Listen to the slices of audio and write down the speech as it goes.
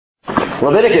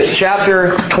Leviticus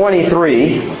chapter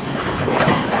 23,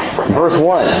 verse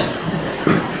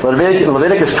 1.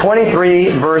 Leviticus 23,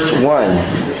 verse 1.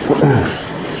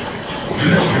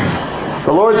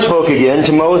 The Lord spoke again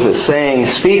to Moses, saying,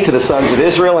 "Speak to the sons of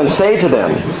Israel and say to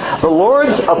them, the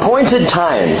Lord's appointed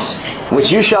times,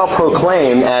 which you shall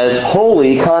proclaim as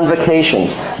holy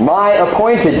convocations. My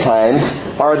appointed times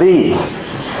are these.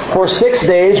 For 6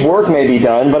 days work may be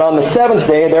done, but on the seventh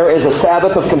day there is a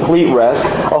Sabbath of complete rest,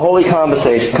 a holy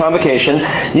convocation.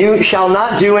 You shall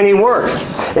not do any work.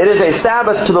 It is a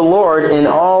Sabbath to the Lord in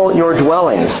all your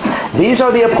dwellings. These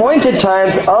are the appointed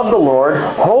times of the Lord,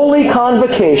 holy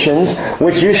convocations,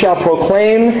 which you shall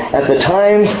proclaim at the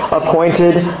times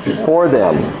appointed for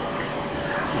them."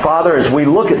 Father, as we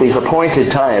look at these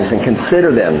appointed times and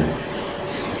consider them,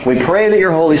 we pray that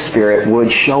your Holy Spirit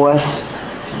would show us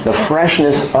the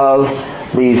freshness of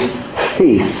these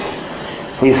feasts,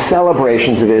 these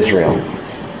celebrations of Israel.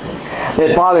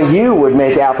 That, Father, you would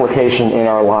make application in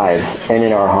our lives and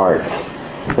in our hearts.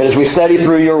 That as we study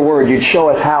through your word, you'd show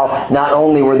us how not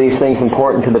only were these things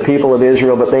important to the people of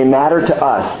Israel, but they matter to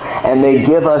us, and they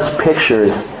give us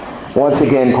pictures, once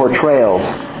again, portrayals.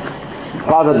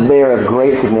 Father, they are of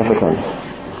great significance.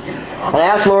 And I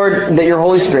ask, Lord, that your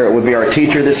Holy Spirit would be our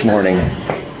teacher this morning,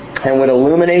 and would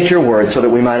illuminate your word so that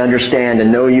we might understand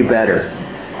and know you better.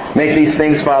 Make these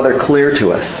things, Father, clear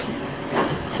to us,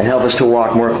 and help us to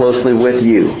walk more closely with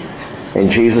you. In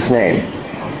Jesus' name,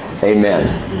 amen.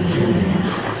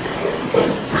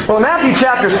 Well, in Matthew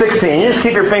chapter 16, you just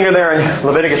keep your finger there in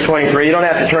Leviticus 23. You don't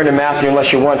have to turn to Matthew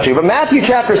unless you want to. But Matthew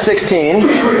chapter 16,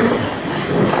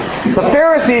 the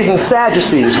Pharisees and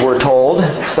Sadducees were told.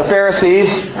 The Pharisees,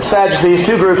 Sadducees,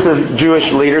 two groups of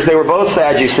Jewish leaders. They were both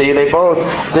Sadducee. They both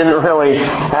didn't really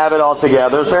have it all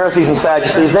together. The Pharisees and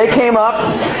Sadducees, they came up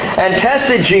and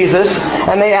tested Jesus,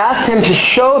 and they asked him to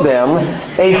show them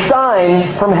a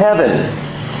sign from heaven.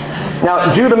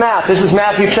 Now, do the math. This is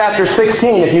Matthew chapter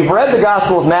 16. If you've read the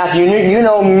Gospel of Matthew, you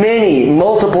know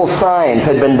multiple signs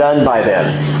had been done by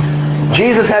then.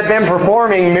 Jesus had been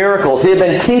performing miracles. He had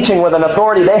been teaching with an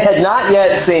authority they had not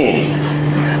yet seen.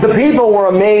 The people were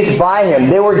amazed by him.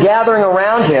 They were gathering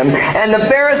around him. And the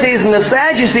Pharisees and the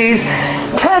Sadducees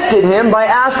tested him by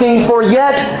asking for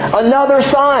yet another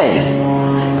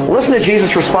sign. Listen to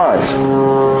Jesus' response.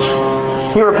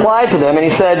 He replied to them and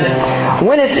he said,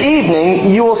 "When it's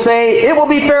evening, you will say, 'It will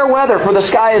be fair weather, for the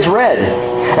sky is red.'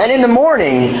 And in the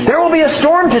morning, 'There will be a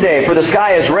storm today, for the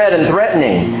sky is red and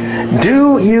threatening.'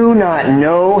 Do you not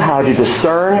know how to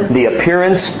discern the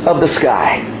appearance of the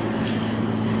sky,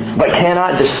 but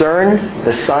cannot discern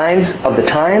the signs of the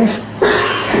times?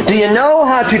 Do you know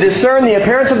how to discern the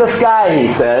appearance of the sky?"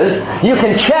 he says. You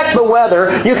can check the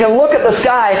weather, you can look at the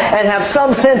sky and have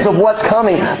some sense of what's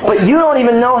coming, but you don't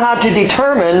even know how to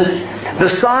determine the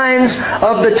signs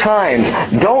of the times.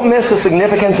 Don't miss the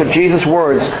significance of Jesus'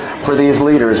 words for these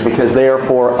leaders, because they are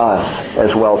for us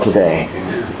as well today.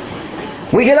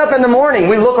 We get up in the morning,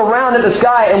 we look around at the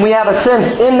sky, and we have a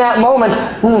sense in that moment,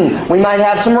 we might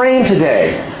have some rain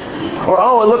today.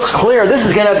 Or, it looks clear. This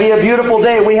is going to be a beautiful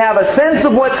day. We have a sense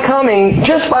of what's coming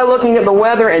just by looking at the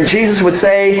weather. And Jesus would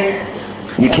say,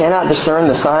 you cannot discern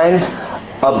the signs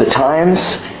of the times.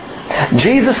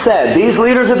 Jesus said these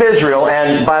leaders of Israel,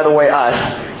 and by the way us,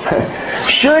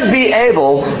 should be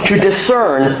able to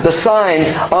discern the signs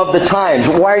of the times.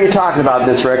 Why are you talking about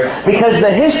this, Rick? Because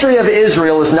the history of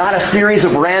Israel is not a series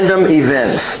of random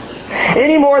events,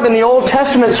 any more than the Old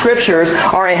Testament Scriptures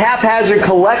are a haphazard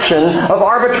collection of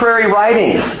arbitrary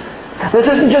writings. This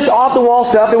isn't just off-the-wall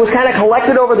stuff. It was kind of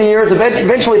collected over the years,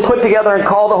 eventually put together and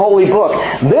called a holy book.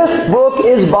 This book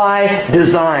is by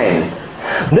design.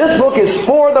 This book is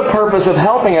for the purpose of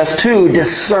helping us to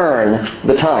discern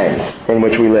the times in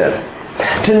which we live.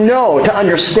 To know, to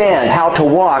understand how to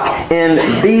walk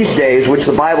in these days, which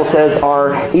the Bible says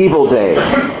are evil days.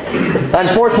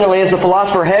 Unfortunately, as the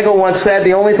philosopher Hegel once said,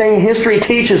 the only thing history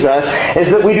teaches us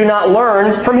is that we do not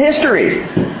learn from history.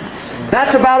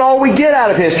 That's about all we get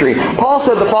out of history. Paul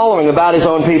said the following about his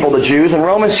own people, the Jews. In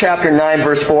Romans chapter 9,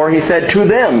 verse 4, he said, "To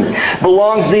them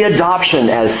belongs the adoption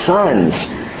as sons,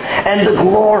 and the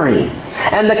glory,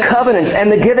 and the covenants,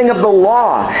 and the giving of the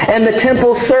law, and the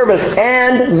temple service,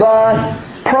 and the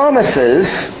promises,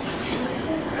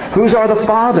 whose are the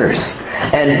fathers,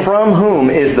 and from whom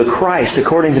is the Christ,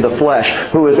 according to the flesh,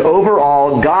 who is over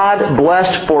all, God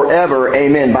blessed forever.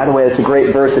 Amen." By the way, it's a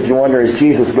great verse if you wonder, is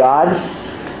Jesus God?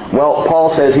 Well,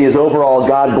 Paul says he is over all,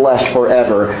 God blessed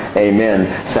forever. Amen.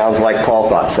 Sounds like Paul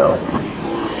thought so.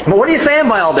 But what are you saying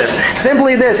by all this?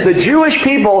 Simply this: the Jewish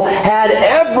people had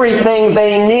everything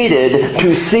they needed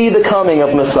to see the coming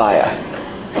of Messiah.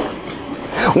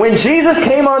 When Jesus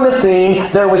came on the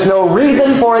scene, there was no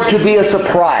reason for it to be a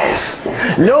surprise.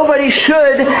 Nobody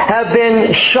should have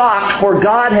been shocked, for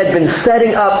God had been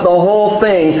setting up the whole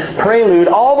thing, prelude,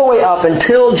 all the way up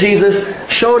until Jesus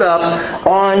showed up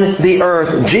on the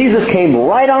earth. Jesus came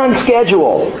right on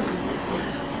schedule.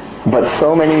 But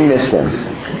so many missed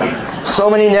Him. So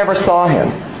many never saw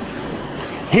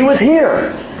Him. He was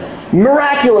here,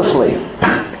 miraculously,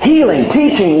 healing,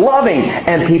 teaching, loving,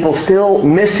 and people still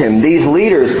missed Him. These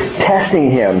leaders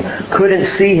testing Him couldn't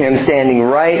see Him standing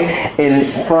right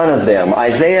in front of them.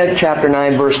 Isaiah chapter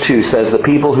 9 verse 2 says, "The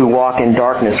people who walk in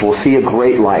darkness will see a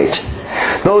great light.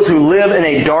 Those who live in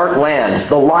a dark land,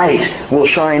 the light will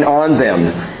shine on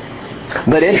them."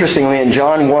 But interestingly, in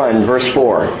John 1 verse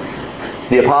 4,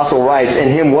 the apostle writes, "In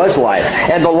Him was life,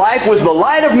 and the life was the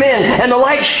light of men, and the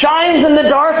light shines in the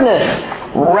darkness."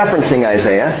 Referencing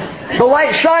Isaiah. The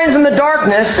light shines in the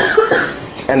darkness,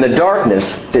 and the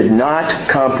darkness did not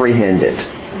comprehend it.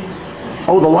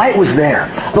 Oh, the light was there.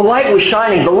 The light was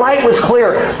shining. The light was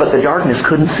clear, but the darkness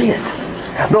couldn't see it.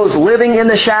 Those living in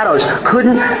the shadows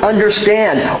couldn't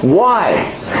understand.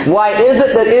 Why? Why is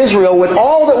it that Israel, with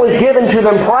all that was given to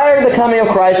them prior to the coming of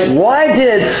Christ, why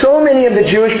did so many of the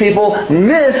Jewish people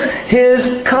miss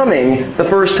His coming the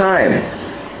first time?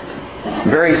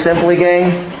 Very simply,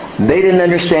 gang, they didn't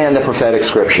understand the prophetic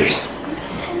scriptures.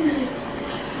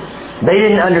 They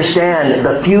didn't understand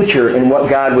the future in what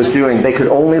God was doing. They could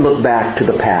only look back to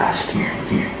the past.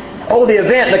 Oh, the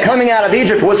event, the coming out of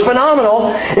Egypt, was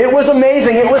phenomenal. It was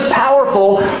amazing. It was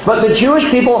powerful. But the Jewish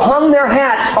people hung their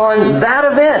hats on that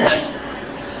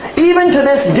event. Even to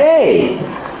this day,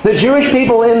 the Jewish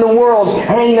people in the world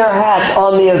hang their hats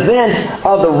on the event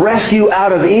of the rescue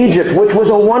out of Egypt, which was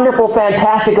a wonderful,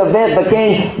 fantastic event. But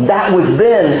gang, that was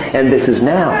then, and this is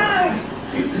now.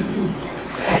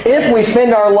 If we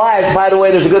spend our lives, by the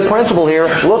way, there's a good principle here,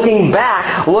 looking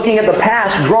back, looking at the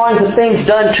past, drawing to things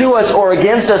done to us or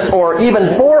against us or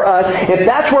even for us, if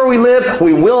that's where we live,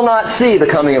 we will not see the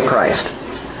coming of Christ.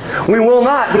 We will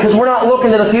not, because we're not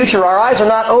looking to the future. Our eyes are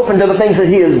not open to the things that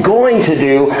He is going to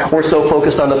do. We're so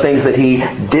focused on the things that He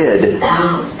did.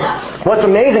 What's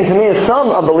amazing to me is some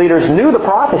of the leaders knew the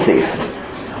prophecies.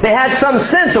 They had some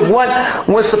sense of what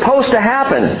was supposed to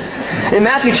happen. In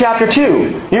Matthew chapter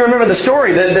 2, you remember the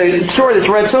story that's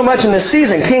read so much in this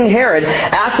season. King Herod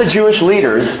asked the Jewish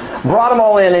leaders, brought them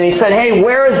all in, and he said, "Hey,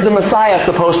 where is the Messiah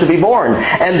supposed to be born?"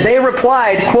 And they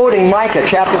replied, quoting Micah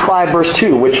chapter 5 verse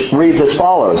 2, which reads as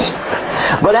follows,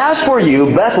 "But as for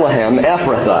you, Bethlehem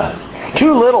Ephrathah,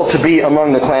 too little to be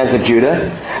among the clans of Judah,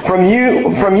 from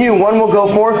you one will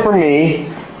go forth for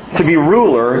me to be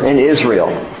ruler in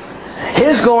Israel.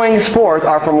 His goings forth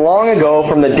are from long ago,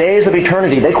 from the days of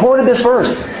eternity." They quoted this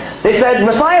verse. They said,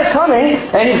 Messiah's coming,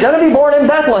 and He's going to be born in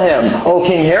Bethlehem. Oh,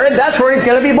 King Herod, that's where He's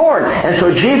going to be born. And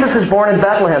so Jesus is born in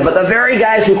Bethlehem. But the very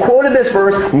guys who quoted this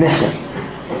verse missed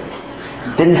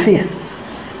Him. Didn't see it.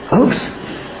 Oops.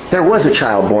 There was a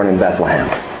child born in Bethlehem.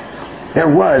 There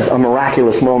was a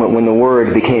miraculous moment when the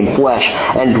Word became flesh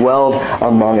and dwelled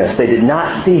among us. They did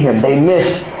not see Him. They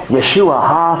missed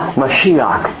Yeshua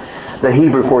HaMashiach, the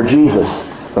Hebrew for Jesus,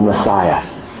 the Messiah.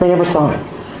 They never saw Him.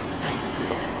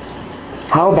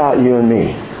 How about you and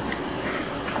me?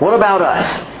 What about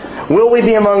us? Will we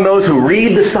be among those who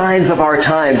read the signs of our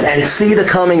times and see the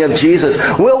coming of Jesus?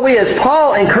 Will we, as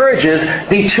Paul encourages,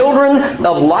 be children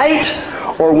of light,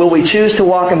 or will we choose to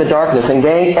walk in the darkness? And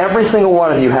gang, every single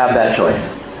one of you have that choice.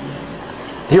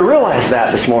 Do you realize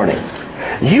that this morning?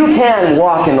 You can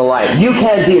walk in the light. You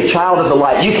can be a child of the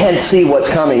light. You can see what's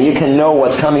coming. You can know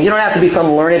what's coming. You don't have to be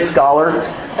some learned scholar.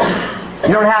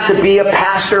 You don't have to be a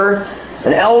pastor,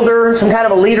 an elder, some kind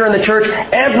of a leader in the church.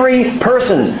 Every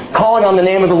person calling on the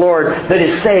name of the Lord that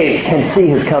is saved can see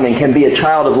His coming, can be a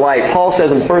child of light. Paul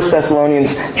says in 1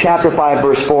 Thessalonians chapter 5,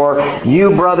 verse 4,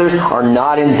 "You, brothers, are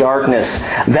not in darkness,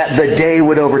 that the day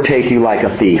would overtake you like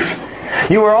a thief.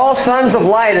 You are all sons of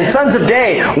light and sons of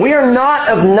day. We are not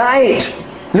of night,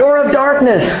 nor of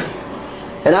darkness."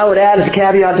 And I would add as a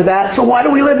caveat to that, so why do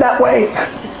we live that way?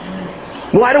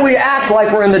 Why do we act like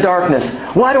we're in the darkness?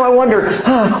 Why do I wonder,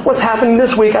 what's happening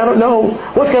this week? I don't know.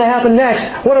 What's going to happen next?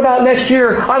 What about next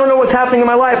year? I don't know what's happening in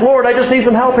my life. Lord, I just need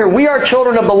some help here. We are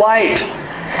children of the light.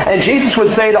 And Jesus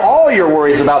would say to all your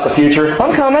worries about the future,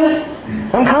 I'm coming.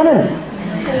 I'm coming.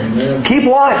 Amen. Keep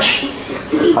watch.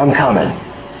 I'm coming.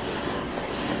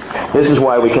 This is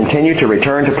why we continue to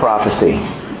return to prophecy.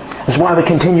 That's why we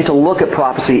continue to look at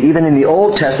prophecy, even in the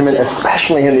Old Testament,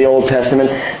 especially in the Old Testament,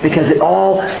 because it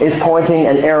all is pointing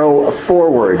an arrow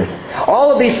forward.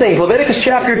 All of these things, Leviticus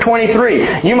chapter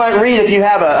 23, you might read, if you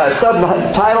have a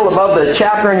subtitle above the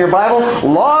chapter in your Bible,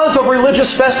 Laws of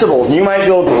Religious Festivals. And you might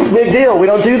go, big deal, we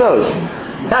don't do those.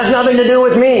 Has nothing to do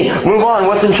with me. Move on.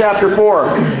 What's in chapter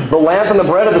 4? The lamp and the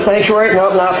bread of the sanctuary?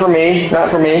 Nope, not for me. Not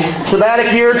for me.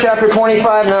 Sabbatic year, chapter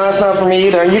 25? No, that's not for me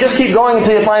either. And you just keep going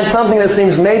until you find something that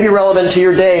seems maybe relevant to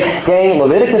your day. Gang,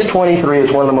 Leviticus 23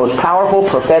 is one of the most powerful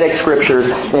prophetic scriptures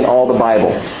in all the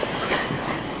Bible.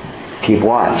 Keep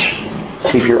watch.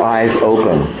 Keep your eyes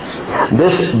open.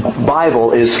 This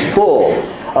Bible is full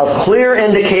of clear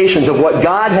indications of what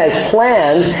God has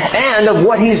planned and of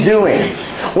what He's doing.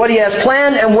 What He has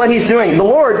planned and what He's doing. The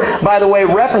Lord, by the way,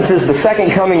 references the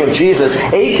second coming of Jesus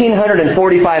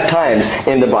 1,845 times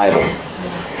in the Bible.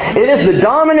 It is the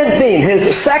dominant theme,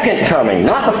 His second coming,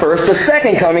 not the first. The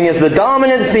second coming is the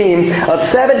dominant theme of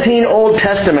 17 Old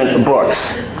Testament books.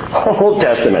 Old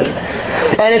Testament.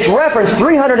 And it's referenced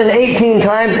 318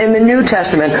 times in the New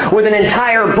Testament, with an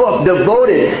entire book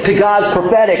devoted to God's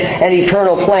prophetic and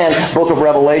eternal plan, book of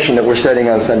Revelation that we're studying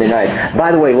on Sunday nights.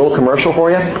 By the way, a little commercial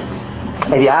for you.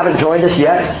 If you haven't joined us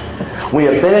yet, we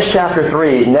have finished chapter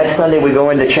 3. Next Sunday we go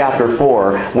into chapter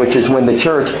 4, which is when the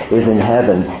church is in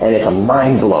heaven, and it's a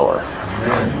mind blower.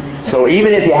 So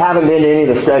even if you haven't been to any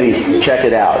of the studies, check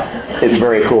it out. It's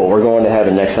very cool. We're going to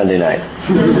heaven next Sunday night.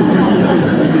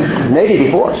 Maybe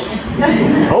before.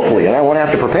 Hopefully, and I won't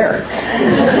have to prepare.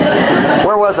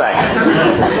 Where was I?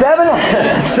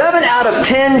 Seven out of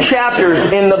 10 chapters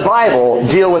in the Bible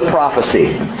deal with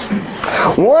prophecy.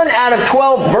 1 out of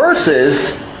 12 verses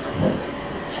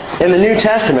in the New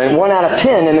Testament, 1 out of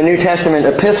 10 in the New Testament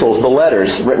epistles, the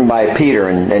letters written by Peter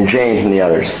and James and the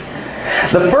others.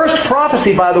 The first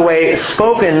prophecy, by the way,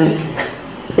 spoken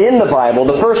in the Bible,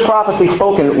 the first prophecy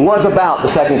spoken was about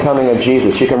the second coming of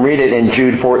Jesus. You can read it in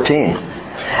Jude 14.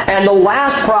 And the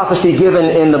last prophecy given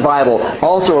in the Bible,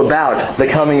 also about the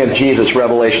coming of Jesus,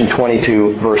 Revelation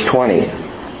 22, verse 20.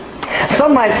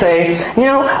 Some might say,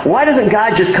 why doesn't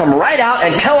God just come right out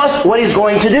and tell us what He's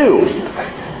going to do?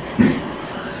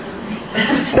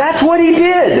 That's what He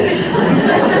did.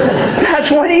 That's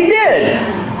what He did.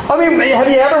 I mean, have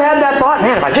you ever had that thought?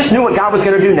 Man, if I just knew what God was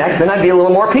going to do next, then I'd be a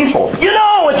little more peaceful.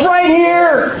 It's right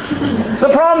here. The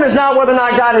problem is not whether or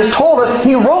not God has told us.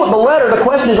 He wrote the letter. The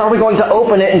question is, are we going to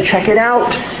open it and check it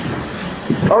out?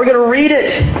 Are we going to read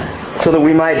it so that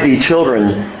we might be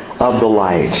children of the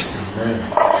light?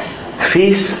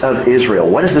 Feast of Israel.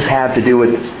 What does this have to do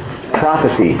with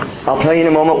prophecy? I'll tell you in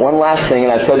a moment one last thing,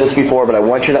 and I've said this before, but I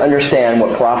want you to understand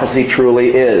what prophecy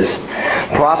truly is.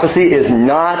 Prophecy is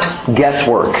not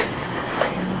guesswork.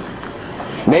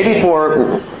 Maybe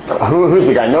for, who's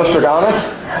the guy?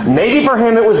 Nostradamus? Maybe for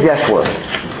him it was guesswork.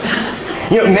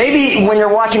 Maybe when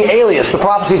you're watching Alias, the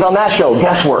prophecies on that show,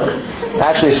 guesswork.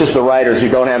 Actually, it's just the writers who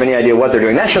don't have any idea what they're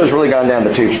doing. That show's really gone down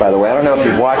the tubes, by the way. I don't know if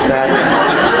you've watched that.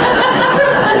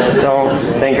 Just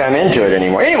don't think I'm into it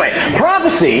anymore. Anyway,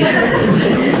 prophecy,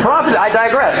 I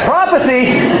digress.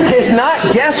 Prophecy is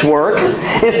not guesswork.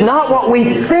 It's not what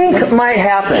we think might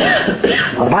happen.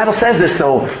 The Bible says this,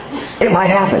 so it might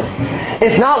happen.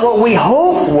 It's not what we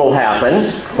hope will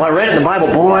happen. Well, I read it in the Bible.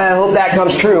 Boy, I hope that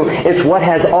comes true. It's what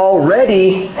has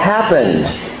already happened.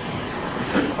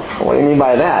 What do you mean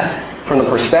by that? From the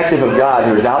perspective of God,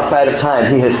 who is outside of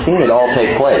time, He has seen it all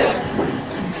take place.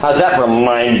 How's that for a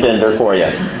mind bender for you?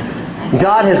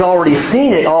 God has already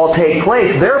seen it all take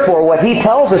place. Therefore, what He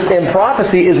tells us in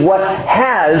prophecy is what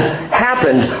has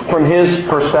happened from His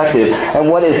perspective, and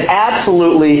what is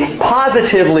absolutely,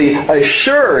 positively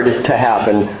assured to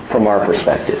happen from our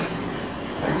perspective.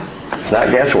 It's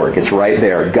not guesswork. It's right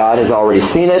there. God has already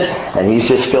seen it, and He's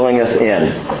just filling us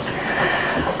in.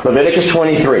 Leviticus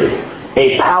 23.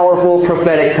 A powerful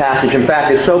prophetic passage. In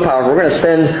fact, it's so powerful, we're going to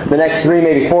spend the next 3,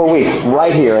 maybe 4 weeks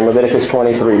right here in Leviticus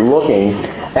 23 looking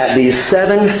at these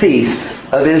 7 feasts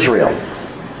of Israel.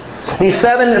 These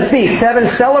 7 feasts, 7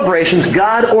 celebrations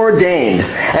God ordained.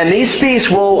 And these feasts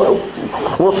will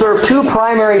serve 2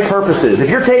 primary purposes. If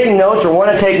you're taking notes or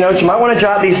want to take notes, you might want to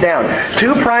jot these down.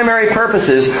 2 primary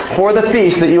purposes for the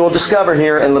feast that you will discover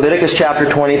here in Leviticus chapter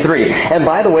 23. And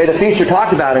by the way, the feasts are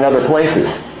talked about in other places.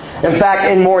 In fact,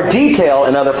 in more detail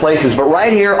in other places. But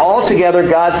right here, all together,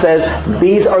 God says,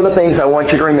 these are the things I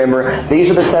want you to remember. These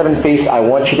are the 7 feasts I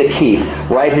want you to keep.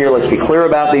 Right here, let's be clear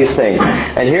about these things.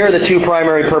 And here are the 2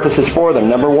 primary purposes for them.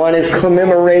 Number 1 is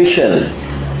commemoration.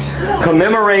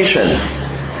 Commemoration.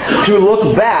 To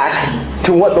look back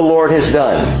to what the Lord has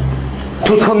done.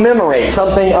 to commemorate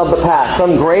something of the past,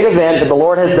 some great event that the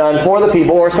Lord has done for the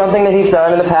people, or something that He's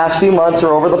done in the past few months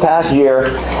or over the past year.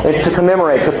 It's to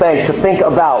commemorate, to think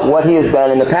about what He has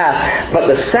done in the past. But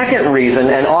the second reason,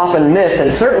 and often missed,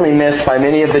 and certainly missed by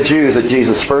many of the Jews at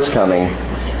Jesus' first coming,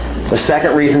 the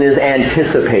second reason is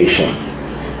anticipation.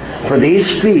 For these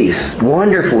feasts,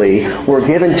 wonderfully, were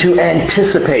given to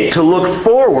anticipate, to look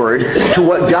forward to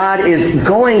what God is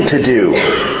going to do.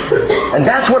 And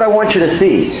that's what I want you to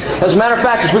see. As a matter of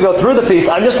fact, as we go through the feast,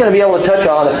 I'm just going to be able to touch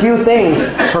on a few things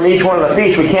from each one of the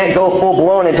feasts. We can't go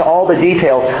full-blown into all the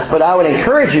details, but I would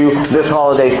encourage you this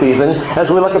holiday season,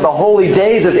 as we look at the holy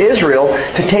days of Israel,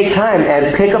 to take time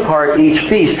and pick apart each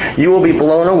feast. You will be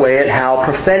blown away at how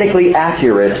prophetically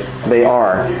accurate they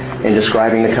are in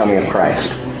describing the coming of Christ.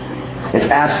 It's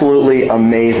absolutely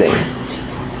amazing.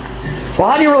 Well,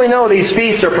 how do you really know these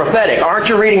feasts are prophetic? Aren't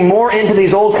you reading more into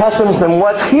these old customs than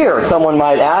what's here, someone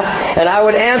might ask? And I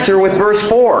would answer with verse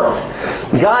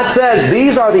 4. God says,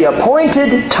 these are the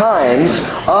appointed times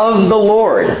of the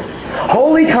Lord.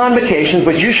 Holy convocations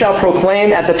which you shall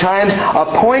proclaim at the times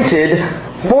appointed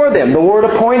for them. The word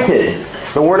appointed.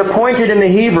 The word appointed in the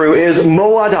Hebrew is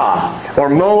moadah, or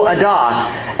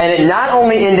moadah. And it not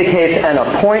only indicates an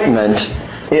appointment,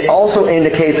 it also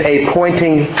indicates a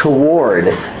pointing toward,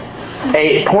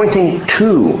 a pointing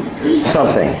to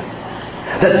something.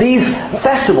 That these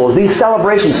festivals, these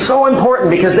celebrations, so important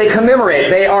because they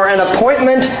commemorate. They are an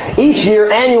appointment each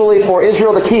year annually for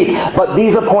Israel to keep. But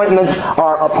these appointments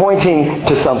are appointing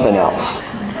to something else.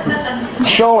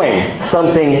 Showing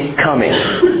something coming.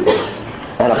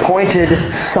 An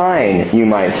appointed sign, you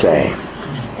might say.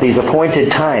 These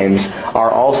appointed times are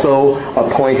also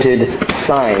appointed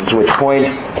signs which point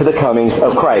to the comings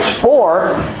of Christ.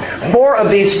 Four of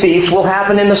these feasts will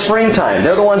happen in the springtime.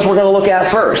 They're the ones we're going to look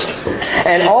at first.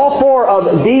 And all four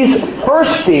of these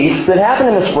first feasts that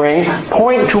happen in the spring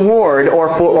point toward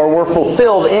or were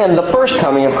fulfilled in the first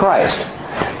coming of Christ.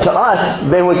 To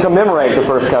us, they would commemorate the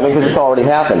first coming because it's already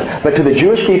happened. But to the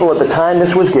Jewish people at the time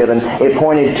this was given, it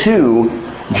pointed to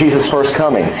Jesus' first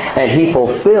coming. And He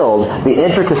fulfilled the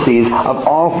intricacies of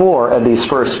all four of these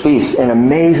first feasts in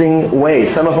amazing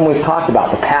ways. Some of them we've talked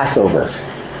about. The Passover.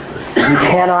 You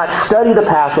cannot study the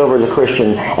Passover as a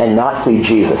Christian and not see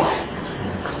Jesus.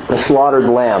 The slaughtered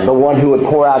lamb. The one who would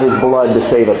pour out His blood to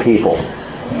save a people.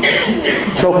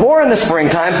 So 4 in the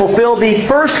springtime fulfill the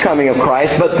first coming of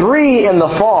Christ, but 3 in the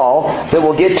fall that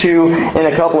we'll get to in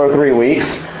a couple or 3 weeks.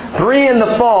 3 in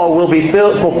the fall will be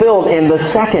fulfilled in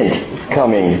the second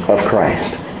coming of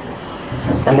Christ.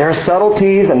 And there are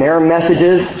subtleties and there are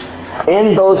messages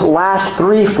in those last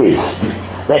 3 feasts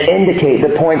that indicate,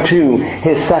 that point to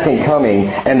His second coming,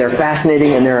 and they're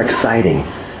fascinating and they're exciting.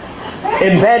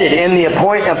 Embedded in the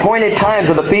appointed times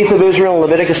of the Feast of Israel in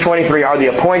Leviticus 23 are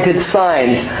the appointed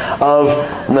signs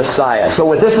of Messiah. So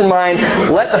with this in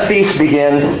mind, let the feast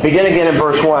begin. Begin again in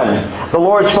verse 1. The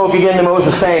Lord spoke again to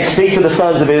Moses, saying, "Speak to the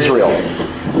sons of Israel,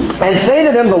 and say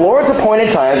to them, the Lord's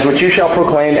appointed times, which you shall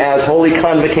proclaim as holy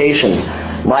convocations.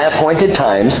 My appointed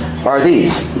times are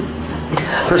these.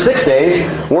 For 6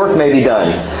 days, work may be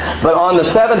done. But on the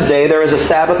 7th day, there is a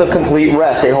Sabbath of complete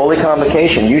rest, a holy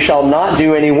convocation. You shall not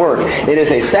do any work. It is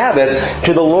a Sabbath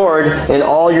to the Lord in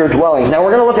all your dwellings." Now,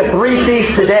 we're going to look at 3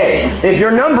 feasts today. If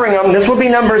you're numbering them, this will be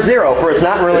number 0, for it's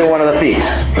not really one of the feasts.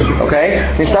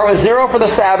 Okay? You start with 0 for the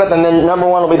Sabbath, and then number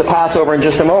 1 will be the Passover in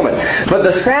just a moment. But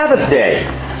the Sabbath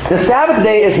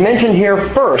day is mentioned here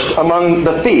first among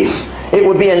the feasts. It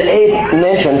would be an 8th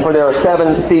mention, for there are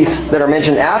 7 feasts that are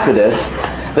mentioned after this.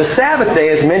 The Sabbath day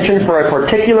is mentioned for a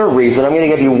particular reason. I'm going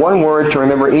to give you one word to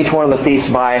remember each one of the feasts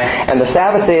by, and the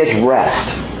Sabbath day is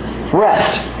rest.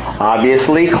 Rest.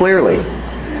 Obviously, clearly.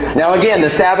 Now again, the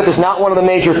Sabbath is not one of the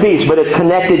major feasts, but it's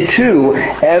connected to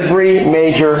every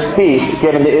major feast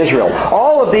given to Israel.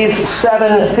 All of these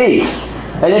 7 feasts.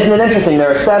 And isn't it interesting?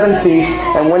 There are 7 feasts,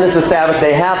 and when does the Sabbath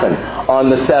day happen? On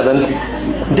the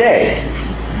 7th day.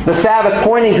 The Sabbath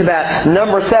pointing to that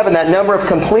number 7, that number of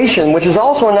completion, which is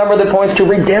also a number that points to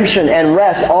redemption and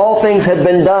rest. All things have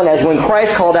been done, as when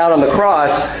Christ called out on the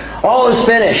cross, "All is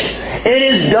finished. It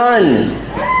is done."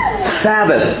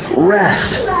 Sabbath,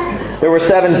 rest. There were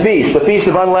 7 feasts. The Feast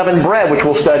of Unleavened Bread, which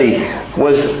we'll study,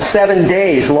 was 7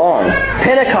 days long.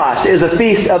 Pentecost is a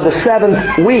feast of the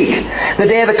 7th week. The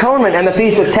Day of Atonement and the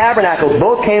Feast of Tabernacles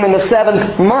both came in the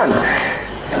 7th month.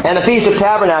 And the Feast of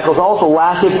Tabernacles also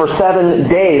lasted for 7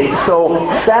 days. So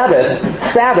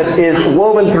Sabbath is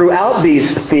woven throughout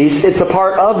these feasts. It's a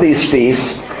part of these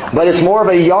feasts, but it's more of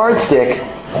a yardstick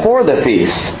for the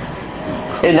feasts.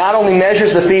 It not only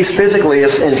measures the feast physically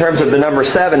in terms of the number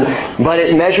 7, but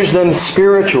it measures them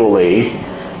spiritually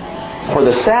for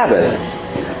the Sabbath.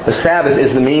 The Sabbath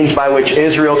is the means by which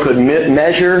Israel could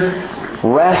measure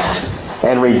rest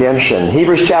and redemption.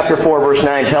 Hebrews chapter 4 verse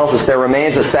 9 tells us there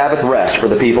remains a Sabbath rest for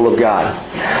the people of God.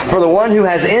 For the one who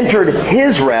has entered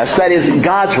His rest, that is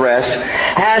God's rest,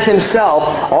 has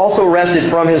himself also rested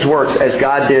from his works as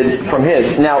God did from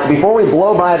His. Now, before we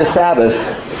blow by the Sabbath,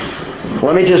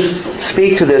 let me just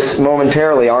speak to this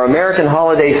momentarily. Our American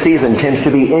holiday season tends to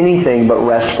be anything but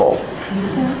restful.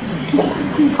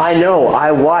 I know.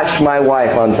 I watched my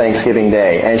wife on Thanksgiving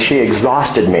Day, and she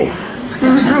exhausted me.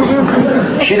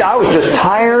 I was just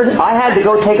tired. I had to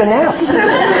go take a nap.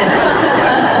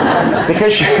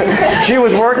 Because she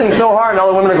was working so hard, and all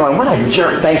the women are going, what a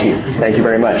jerk. Thank you. Thank you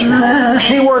very much.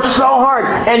 She worked so hard.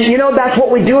 And you know, that's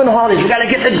what we do in the holidays. We've got to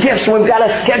get the gifts. We've got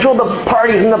to schedule the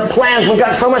parties and the plans. We've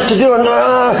got so much to do.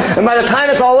 And by the time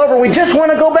it's all over, we just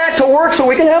want to go back to work so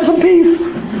we can have some peace.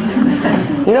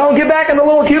 You know, get back in the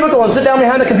little cubicle and sit down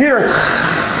behind the computer and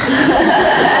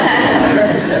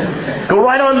go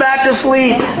right on back to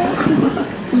sleep.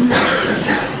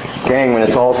 Gang, when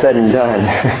it's all said and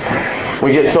done,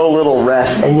 we get so little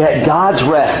rest. And yet God's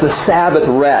rest, the Sabbath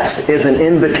rest, is an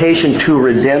invitation to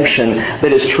redemption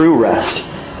that is true rest.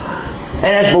 And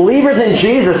as believers in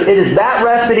Jesus, it is that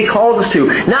rest that He calls us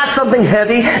to. Not something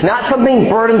heavy, not something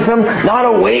burdensome, not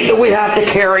a weight that we have to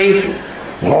carry.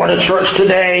 Going to church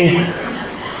today.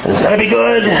 It's going to be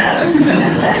good.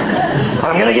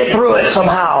 I'm going to get through it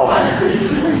somehow.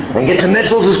 And get to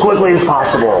Mitchell's as quickly as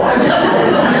possible.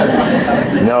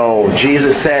 No,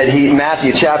 Jesus said,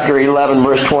 Matthew chapter 11,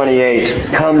 verse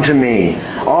 28, come to me,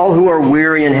 all who are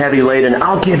weary and heavy laden,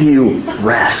 I'll give you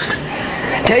rest.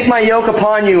 Take my yoke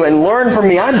upon you and learn from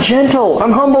me. I'm gentle.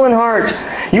 I'm humble in heart.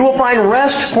 You will find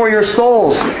rest for your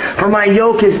souls. For my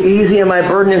yoke is easy and my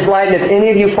burden is light. And if any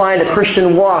of you find a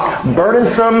Christian walk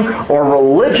burdensome or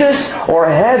religious or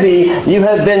heavy, you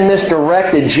have been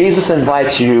misdirected. Jesus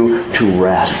invites you to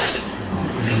rest,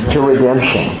 to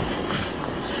redemption,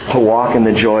 to walk in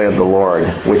the joy of the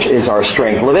Lord, which is our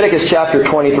strength. Leviticus chapter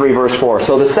 23, verse 4.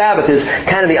 So the Sabbath is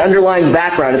kind of the underlying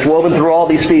background. It's woven through all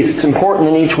these feasts. It's important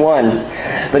in each one.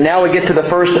 But now we get to the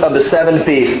first of the 7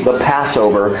 feasts, the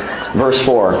Passover, verse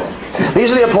 4.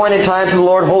 These are the appointed times of the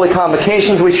Lord, holy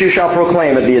convocations, which you shall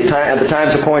proclaim at the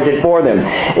times appointed for them.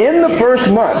 In the first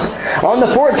month, on the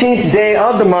 14th day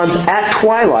of the month, at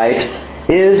twilight,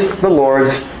 is the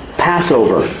Lord's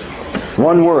Passover.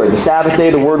 One word. The Sabbath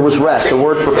day, the word was rest. The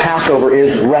word for Passover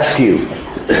is rescue.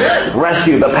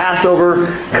 Rescue. The Passover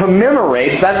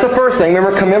commemorates, that's the first thing.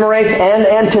 Remember, commemorates and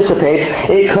anticipates.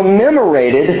 It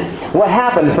commemorated what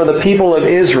happened for the people of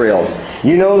Israel.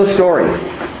 You know the story.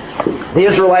 The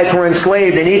Israelites were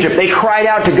enslaved in Egypt. They cried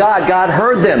out to God. God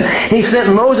heard them. He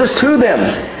sent Moses to them.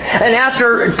 And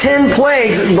after 10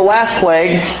 plagues, the last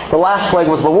plague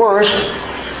was the worst.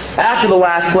 After the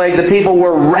last plague, the people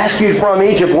were rescued from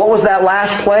Egypt. What was that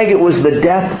last plague? It was the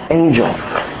death angel.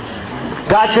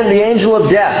 God sent the angel of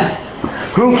death,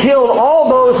 who killed all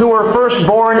those who were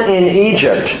firstborn in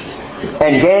Egypt.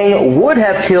 And gang, would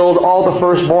have killed all the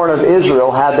firstborn of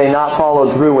Israel had they not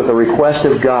followed through with the request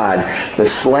of God, the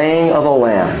slaying of a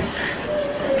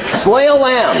lamb. Slay a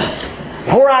lamb.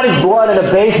 Pour out his blood in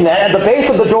a basin at the base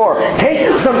of the door.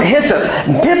 Take some hyssop,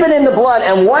 dip it in the blood,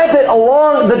 and wipe it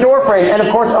along the doorframe, and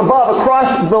of course above,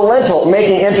 across the lintel,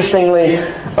 making interestingly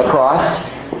across,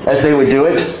 as they would do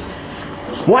it.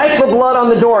 Wipe the blood on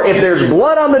the door. If there's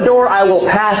blood on the door, I will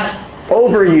pass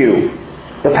over you.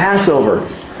 The Passover.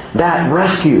 That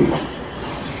rescue.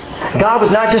 God was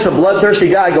not just a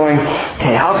bloodthirsty God going,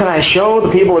 okay, how can I show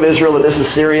the people of Israel that this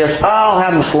is serious? Oh, I'll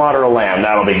have them slaughter a lamb.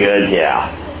 That'll be good.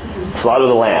 Yeah. Slaughter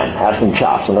the lamb. Have some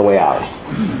chops on the way out.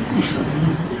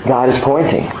 God is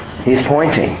pointing. He's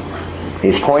pointing.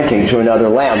 He's pointing to another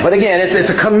lamb. But again, it's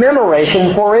a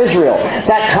commemoration for Israel.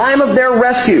 That time of their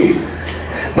rescue.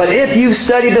 But if you've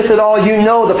studied this at all, you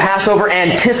know the Passover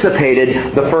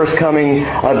anticipated the first coming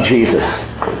of Jesus.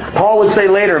 Paul would say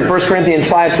later in 1 Corinthians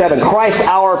 5:7, Christ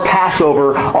our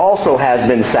Passover also has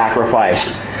been sacrificed.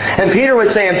 And Peter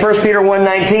would say in 1 Peter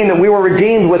 1:19 that we were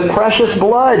redeemed with precious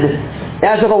blood,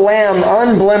 as of a lamb,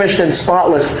 unblemished and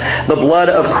spotless, the blood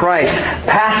of Christ.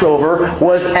 Passover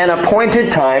was an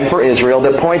appointed time for Israel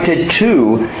that pointed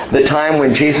to the time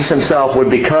when Jesus Himself would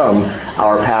become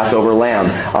our Passover lamb,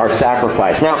 our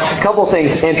sacrifice. Now, a couple of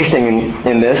things interesting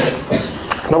in this.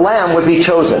 The lamb would be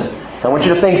chosen. I want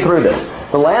you to think through this.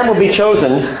 The lamb would be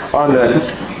chosen on the...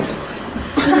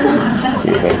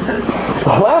 Excuse me.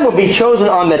 The lamb would be chosen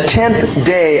on the 10th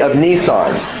day of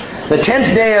Nisan. The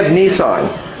 10th day of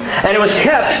Nisan. And it was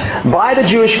kept by the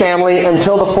Jewish family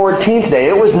until the 14th day.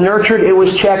 It was nurtured. It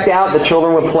was checked out. The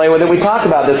children would play with it. We talked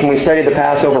about this when we studied the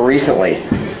Passover recently.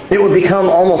 It would become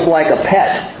almost like a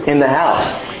pet in the house.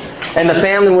 And the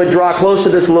family would draw close to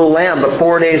this little lamb, but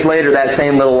 4 days later that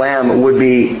same little lamb would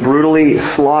be brutally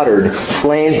slaughtered,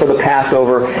 slain for the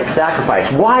Passover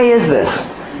sacrifice. Why is this?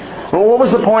 Well, what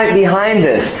was the point behind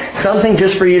this? Something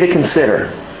just for you to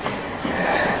consider.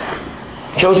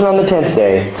 Chosen on the 10th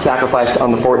day, sacrificed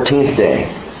on the 14th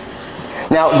day.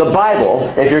 Now, the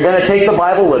Bible, if you're going to take the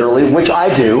Bible literally, which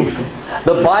I do,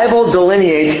 the Bible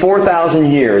delineates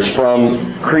 4,000 years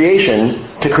from creation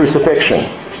to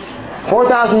crucifixion.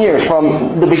 4,000 years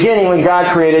from the beginning when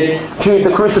God created to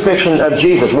the crucifixion of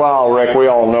Jesus. Well, Rick, we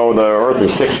all know the earth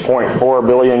is 6.4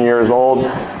 billion years old.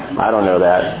 I don't know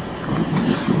that.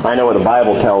 I know what the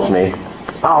Bible tells me.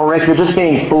 Oh, Rick, you're just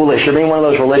being foolish. You're being one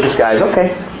of those religious guys. Okay.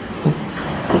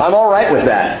 I'm all right with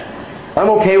that. I'm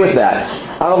okay with that.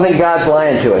 I don't think God's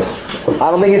lying to us.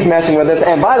 I don't think He's messing with us.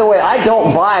 And by the way, I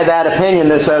don't buy that opinion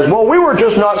that says, well, we were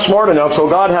just not smart enough, so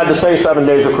God had to say 7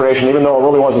 days of creation, even though it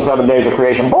really wasn't 7 days of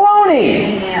creation.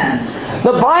 Baloney! Amen.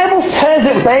 The Bible says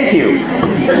it, thank you.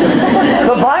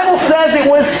 The Bible says it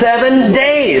was 7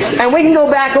 days. And we can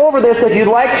go back over this if you'd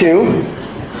like to.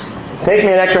 Take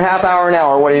me an extra half hour, an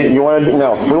hour. What do you want to do?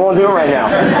 No, we won't do it right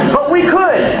now. But we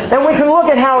could. And we can look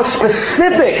at how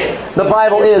specific the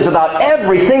Bible is about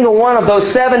every single one of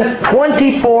those 7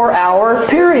 24-hour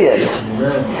periods.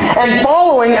 And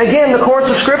following, again, the course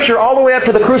of Scripture all the way up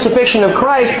to the crucifixion of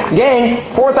Christ,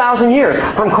 gang, 4,000 years.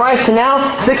 From Christ to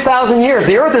now, 6,000 years.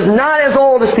 The earth is not as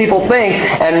old as people think.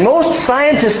 And most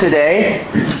scientists today,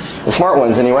 the smart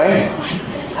ones anyway,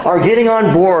 are getting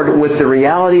on board with the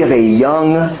reality of a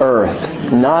young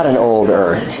earth, not an old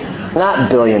earth. Not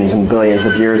billions and billions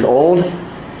of years old.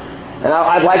 And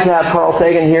I'd like to have Carl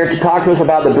Sagan here to talk to us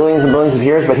about the billions and billions of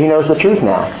years, but he knows the truth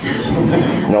now.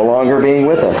 No longer being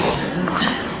with us.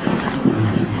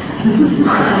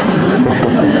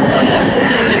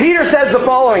 Peter says the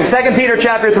following, 2 Peter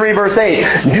chapter 3, verse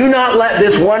 8. Do not let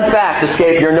this one fact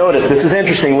escape your notice. This is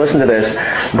interesting. Listen to this.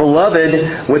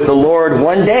 Beloved, with the Lord,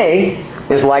 one day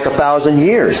is like 1,000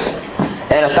 years.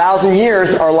 And 1,000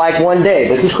 years are like 1 day.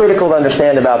 This is critical to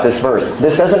understand about this verse.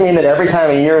 This doesn't mean that every time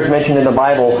a year is mentioned in the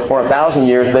Bible, or 1,000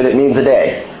 years, that it means a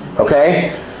day.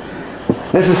 Okay?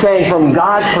 This is saying from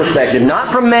God's perspective,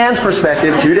 not from man's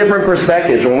perspective, two different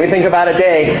perspectives. When we think about a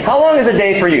day, how long is a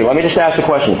day for you? Let me just ask the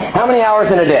question. How many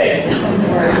hours in a day?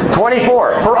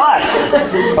 24. For us.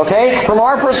 Okay? From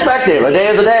our perspective, a day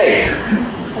is a day.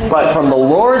 But from the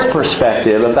Lord's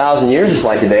perspective, 1,000 years is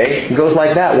like a day. It goes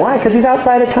like that. Why? Because He's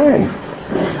outside of time.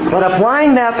 But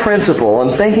applying that principle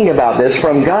and thinking about this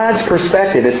from God's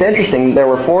perspective, it's interesting. There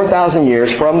were 4,000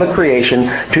 years from the creation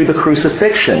to the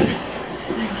crucifixion.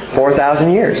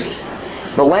 4,000 years.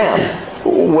 The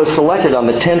Lamb was selected on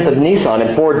the 10th of Nisan,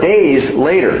 and 4 days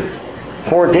later,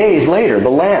 the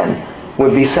Lamb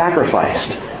would be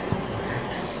sacrificed.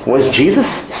 Was Jesus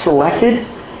selected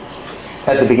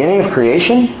at the beginning of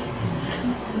creation?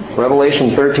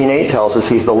 Revelation 13:8 tells us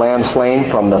He's the Lamb slain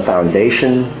from the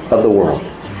foundation of the world.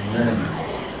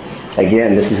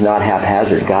 Again, this is not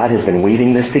haphazard. God has been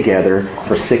weaving this together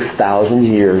for 6,000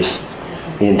 years,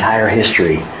 the entire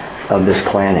history of this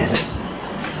planet.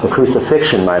 The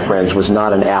crucifixion, my friends, was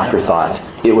not an afterthought.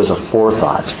 It was a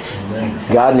forethought.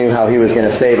 God knew how He was going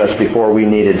to save us before we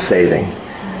needed saving.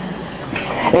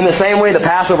 In the same way, the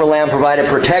Passover lamb provided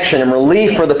protection and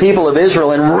relief for the people of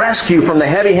Israel and rescue from the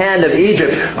heavy hand of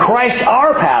Egypt. Christ,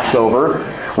 our Passover,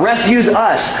 rescues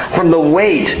us from the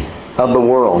weight of the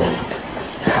world.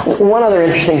 One other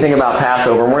interesting thing about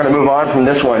Passover, and we're going to move on from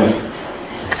this one.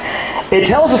 It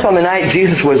tells us on the night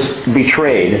Jesus was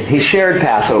betrayed, He shared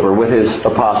Passover with His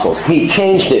apostles. He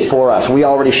changed it for us. We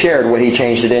already shared what He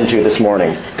changed it into this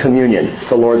morning. Communion,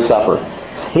 the Lord's Supper.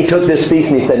 He took this feast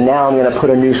and He said, now I'm going to put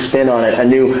a new spin on it, a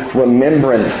new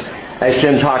remembrance, as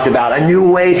Jim talked about, a new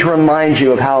way to remind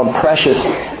you of how precious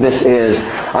this is.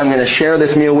 I'm going to share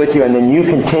this meal with you, and then you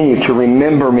continue to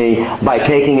remember me by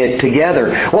taking it together.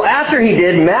 Well, after He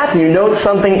did, Matthew notes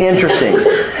something interesting.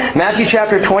 Matthew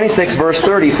chapter 26, verse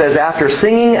 30 says, after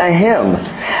singing a hymn,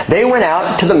 they went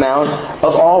out to the Mount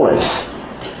of Olives.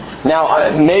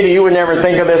 Now, maybe you would never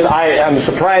think of this. I'm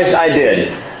surprised I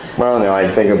did. Well, no,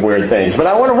 I think of weird things. But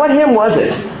I wonder, what hymn was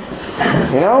it?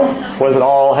 You know? Was it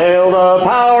All Hail the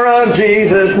Power of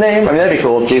Jesus' Name? I mean, that'd be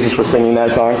cool if Jesus was singing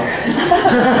that song.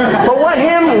 But what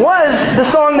hymn was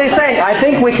the song they sang? I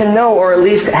think we can know, or at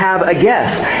least have a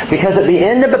guess. Because at the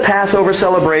end of the Passover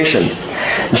celebration,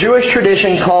 Jewish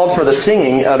tradition called for the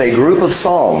singing of a group of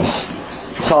psalms.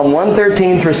 Psalm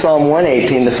 113 through Psalm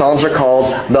 118, the psalms are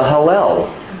called the Hallel.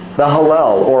 The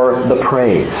Hallel, or the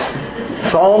praise.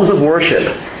 Psalms of worship.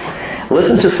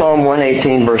 Listen to Psalm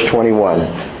 118, verse 21.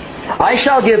 I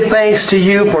shall give thanks to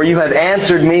you, for you have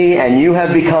answered me, and you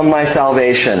have become my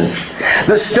salvation.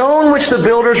 The stone which the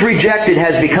builders rejected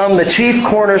has become the chief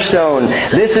cornerstone.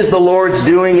 This is the Lord's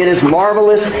doing. It is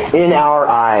marvelous in our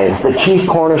eyes. The chief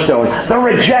cornerstone. The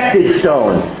rejected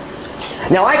stone.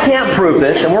 Now, I can't prove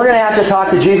this, and we're going to have to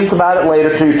talk to Jesus about it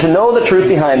later to know the truth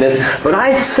behind this, but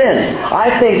I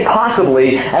think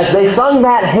possibly, as they sung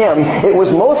that hymn, it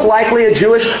was most likely a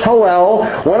Jewish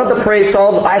Hallel, one of the praise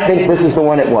psalms. I think this is the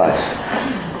one it was.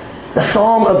 The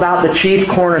psalm about the chief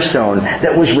cornerstone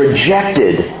that was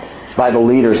rejected by the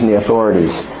leaders and the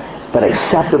authorities, but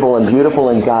acceptable and beautiful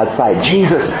in God's sight.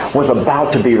 Jesus was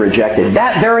about to be rejected.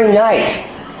 That very night,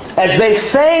 as they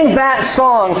sang that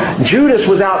song, Judas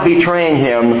was out betraying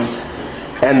him,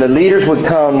 and the leaders would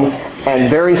come, and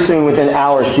very soon, within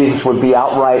hours, Jesus would be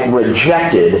outright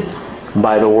rejected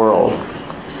by the world.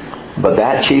 But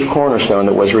that chief cornerstone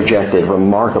that was rejected,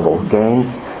 remarkable,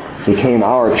 gang, became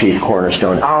our chief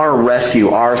cornerstone, our rescue,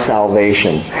 our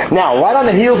salvation. Now, right on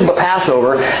the heels of the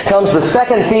Passover comes the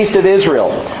second feast of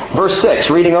Israel. Verse 6,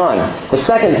 reading on. The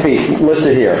second feast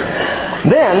listed here.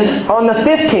 Then, on the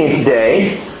 15th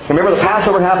day, remember the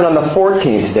Passover happened on the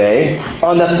 14th day.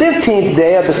 On the 15th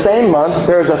day of the same month,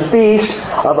 there is a feast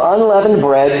of unleavened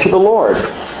bread to the Lord.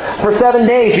 For 7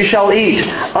 days you shall eat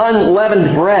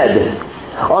unleavened bread.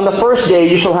 On the first day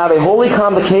you shall have a holy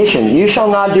convocation. You shall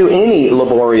not do any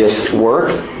laborious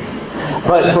work.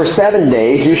 But for 7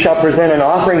 days you shall present an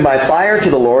offering by fire to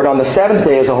the Lord. On the seventh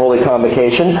day is a holy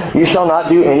convocation. You shall not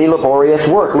do any laborious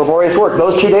work. Laborious work.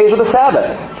 Those 2 days are the Sabbath.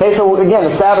 Okay, so again,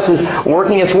 the Sabbath is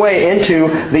working its way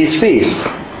into these feasts.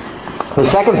 The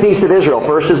second feast of Israel.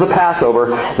 First is the Passover.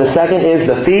 The second is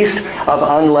the Feast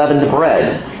of Unleavened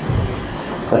Bread.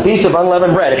 The Feast of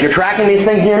Unleavened Bread. If you're tracking these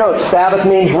things in your notes, Sabbath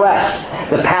means rest.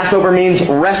 The Passover means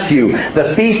rescue.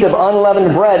 The Feast of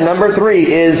Unleavened Bread, number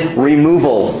 3, is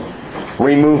removal.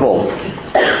 Removal.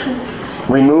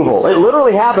 Removal. It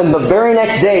literally happened the very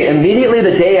next day, immediately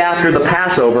the day after the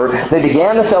Passover, they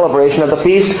began the celebration of the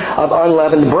Feast of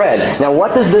Unleavened Bread. Now,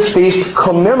 what does this feast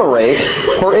commemorate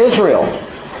for Israel?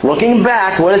 Looking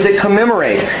back, what does it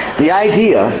commemorate? The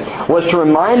idea was to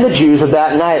remind the Jews of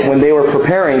that night when they were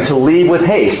preparing to leave with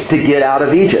haste to get out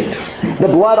of Egypt. The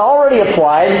blood already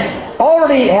applied,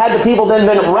 already had the people then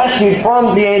been rescued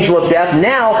from the angel of death.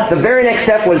 Now, the very next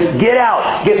step was get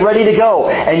out, get ready to go,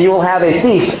 and you will have a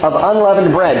feast of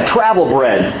unleavened bread, travel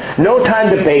bread. No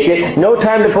time to bake it, no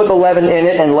time to put the leaven in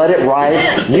it and let it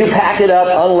rise. You pack it up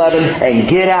unleavened and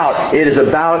get out. It is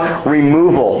about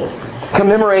removal.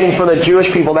 Commemorating for the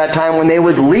Jewish people that time when they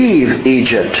would leave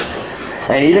Egypt.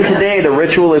 And even today, the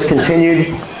ritual is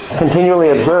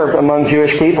continually observed among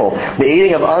Jewish people. The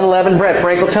eating of unleavened bread.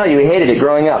 Frank will tell you he hated it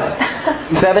growing up.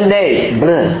 7 days.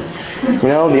 Bleh. You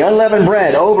know, the unleavened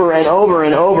bread over and over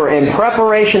and over in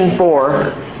preparation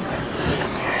for...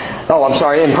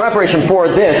 in preparation for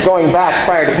this, going back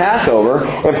prior to Passover,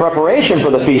 in preparation for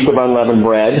the Feast of Unleavened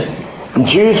Bread,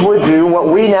 Jews would do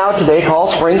what we now today call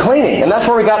spring cleaning. And that's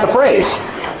where we got the phrase.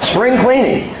 Spring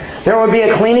cleaning. There would be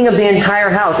a cleaning of the entire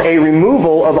house, a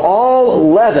removal of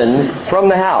all leaven from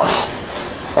the house.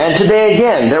 And today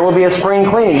again, there will be a spring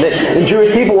cleaning. The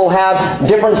Jewish people will have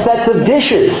different sets of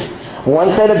dishes.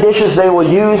 One set of dishes they will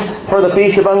use for the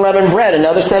Feast of Unleavened Bread.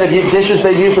 Another set of dishes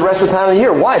they use the rest of the time of the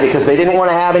year. Why? Because they didn't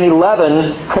want to have any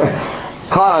leaven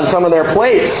caught on some of their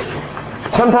plates.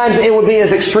 Sometimes it would be as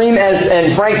extreme as,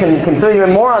 and Frank can fill you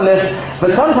in more on this,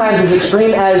 but sometimes as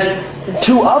extreme as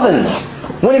 2 ovens.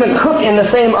 Wouldn't even cook in the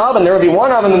same oven. There would be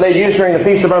one oven that they use during the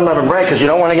Feast of Unleavened Bread because you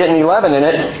don't want to get any leaven in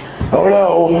it. Oh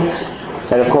no.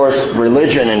 And of course,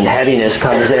 religion and heaviness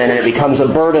comes in and it becomes a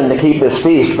burden to keep this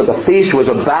feast. But the feast was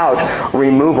about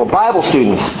removal. Bible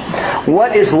students,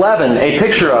 what is leaven a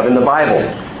picture of in the Bible?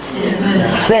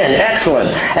 Sin. Excellent.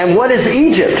 And what is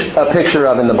Egypt a picture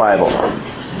of in the Bible?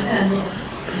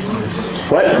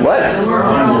 What?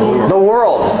 The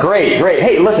world. Great.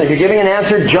 Hey, listen, if you're giving an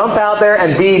answer, jump out there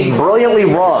and be brilliantly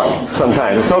wrong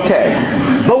sometimes. It's okay.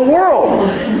 The world.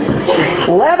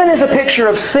 Leaven is a picture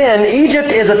of sin. Egypt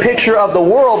is a picture of the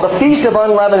world. The Feast of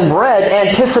Unleavened Bread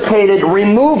anticipated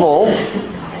removal.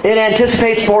 It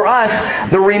anticipates for us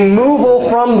the removal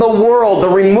from the world, the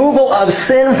removal of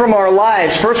sin from our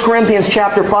lives. 1 Corinthians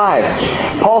chapter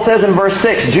 5. Paul says in verse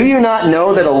 6, "Do you not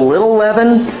know that a little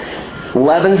leaven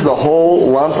leavens the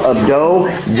whole lump of dough?"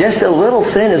 Just a little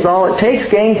sin is all it takes,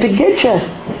 gang, to get you.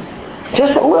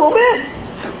 Just a little bit.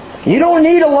 You don't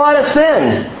need a lot of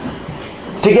sin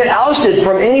to get ousted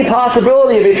from any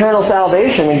possibility of eternal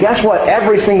salvation. And guess what?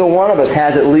 Every single one of us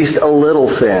has at least a little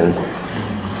sin.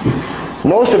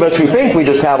 Most of us who think we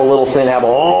just have a little sin have a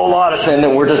whole lot of sin that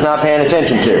we're just not paying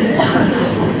attention to.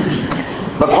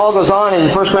 But Paul goes on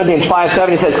in 1 Corinthians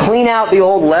 5:7, he says, clean out the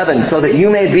old leaven so that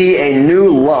you may be a new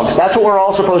lump. That's what we're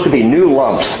all supposed to be, new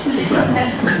lumps.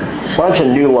 Bunch of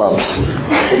new lumps.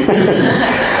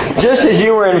 Just as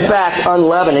you were in fact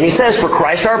unleavened. And he says, for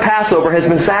Christ our Passover has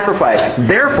been sacrificed.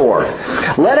 Therefore,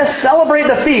 let us celebrate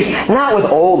the feast, not with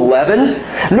old leaven,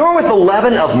 nor with the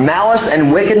leaven of malice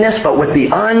and wickedness, but with the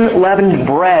unleavened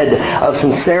bread of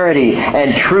sincerity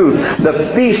and truth.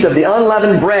 The feast of the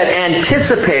unleavened bread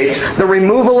anticipates the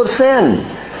removal of sin.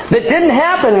 That didn't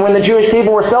happen when the Jewish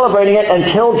people were celebrating it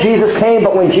until Jesus came.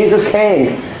 But when Jesus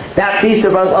came, that feast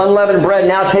of unleavened bread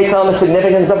now takes on the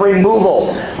significance of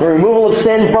removal. The removal of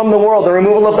sin from the world. The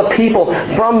removal of the people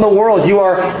from the world. You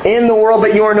are in the world,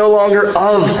 but you are no longer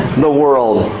of the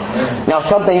world. Now,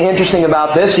 something interesting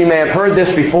about this, you may have heard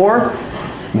this before.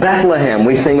 Bethlehem.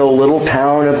 We sing, O little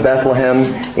town of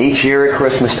Bethlehem, each year at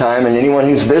Christmas time. And anyone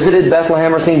who's visited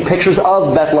Bethlehem or seen pictures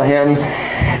of Bethlehem,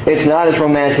 it's not as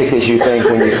romantic as you think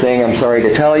when you sing, I'm sorry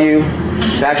to tell you.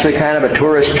 It's actually kind of a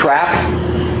tourist trap.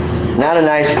 Not a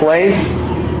nice place,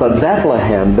 but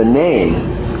Bethlehem, the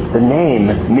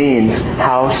name means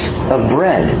house of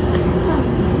bread.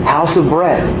 House of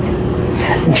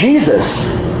bread. Jesus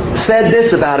said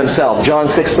this about himself, John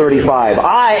 6:35,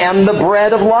 I am the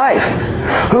bread of life.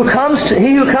 He who comes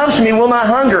to me will not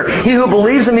hunger. He who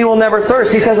believes in me will never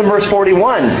thirst. He says in verse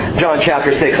 41, John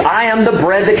chapter 6, I am the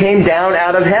bread that came down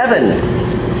out of heaven.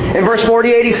 In verse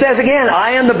 48 he says again,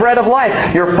 I am the bread of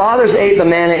life. Your fathers ate the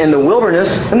manna in the wilderness,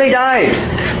 and they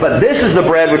died. But this is the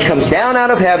bread which comes down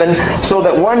out of heaven, so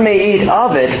that one may eat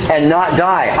of it and not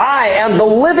die. I am the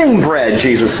living bread,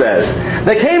 Jesus says,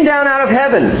 that came down out of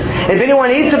heaven. If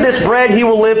anyone eats of this bread, he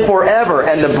will live forever.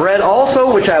 And the bread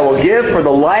also which I will give for the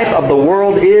life of the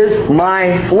world is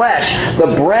my flesh.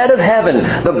 The bread of heaven,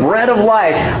 the bread of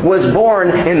life, was born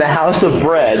in the house of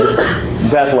bread,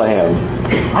 Bethlehem.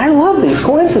 I love these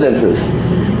coincidences.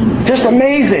 Just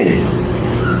amazing.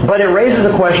 But it raises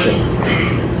a question.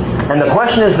 And the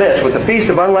question is this, with the Feast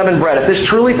of Unleavened Bread, if this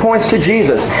truly points to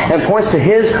Jesus and points to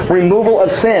His removal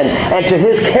of sin and to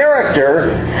His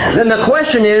character, then the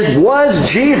question is,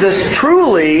 was Jesus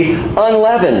truly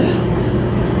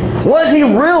unleavened? Was He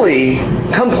really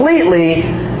completely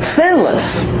sinless?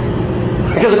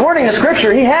 Because according to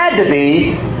Scripture, He had to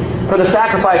be for the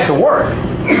sacrifice to work.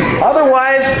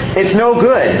 Otherwise, it's no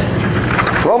good.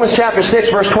 Romans chapter 6,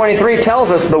 verse 23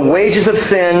 tells us the wages of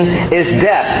sin is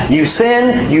death. You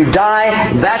sin, you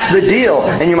die, that's the deal.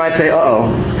 And you might say,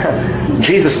 uh-oh,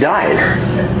 Jesus died,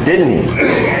 didn't He?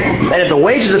 And if the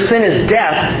wages of sin is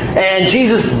death, and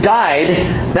Jesus died,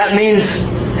 that means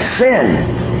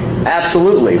sin.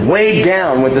 Absolutely. Weighed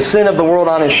down with the sin of the world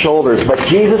on His shoulders. But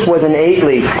Jesus was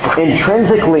innately,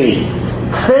 intrinsically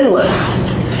sinless,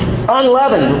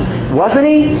 unleavened, wasn't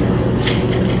He?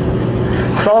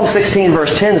 Psalm 16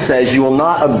 verse 10 says, you will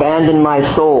not abandon my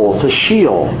soul to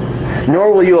Sheol,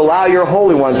 nor will you allow your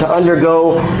Holy One to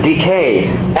undergo decay.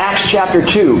 Acts chapter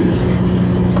 2.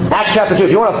 Acts chapter 2.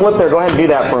 If you want to flip there, go ahead and do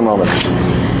that for a moment.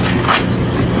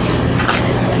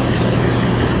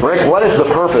 Rick, what is the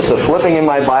purpose of flipping in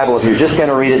my Bible if you're just going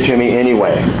to read it to me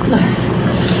anyway?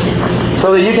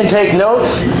 So that you can take notes,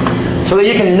 so that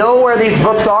you can know where these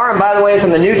books are. And by the way, it's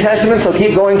in the New Testament, so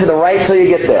keep going to the right till you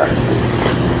get there.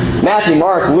 Matthew,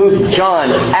 Mark, Luke,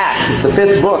 John, Acts. It's the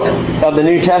 5th book of the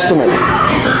New Testament.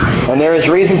 And there is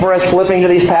reason for us flipping to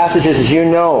these passages, as you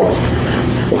know,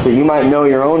 so that you might know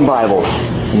your own Bibles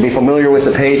and be familiar with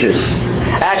the pages.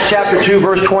 Acts chapter 2,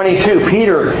 verse 22.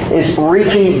 Peter is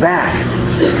reaching back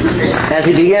as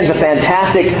he begins a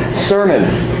fantastic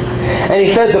sermon. And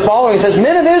he says the following. He says,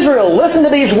 Men of Israel, listen to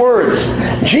these words.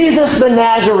 Jesus the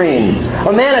Nazarene,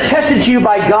 a man attested to you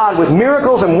by God with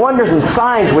miracles and wonders and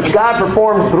signs which God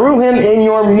performed through him in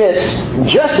your midst,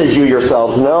 just as you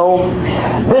yourselves know.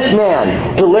 This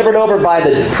man, delivered over by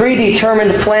the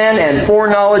predetermined plan and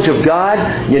foreknowledge of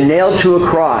God, you nailed to a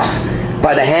cross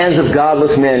by the hands of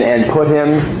godless men and put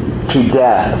him to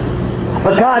death.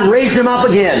 But God raised him up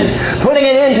again, putting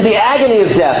an end to the agony of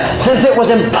death, since it was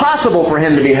impossible for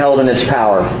him to be held in its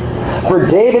power. For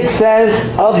David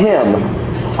says of him,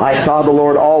 I saw the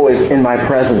Lord always in my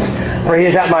presence, for He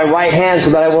is at my right hand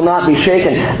so that I will not be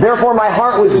shaken. Therefore my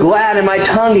heart was glad and my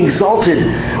tongue exulted.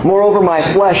 Moreover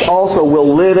my flesh also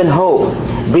will live in hope.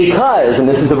 Because, and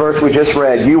this is the verse we just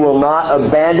read, you will not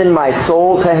abandon my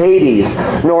soul to Hades,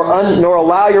 nor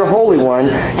allow your Holy One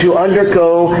to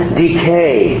undergo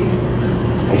decay.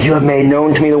 You have made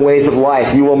known to me the ways of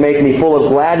life. You will make me full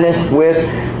of gladness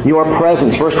with your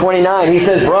presence. Verse 29, he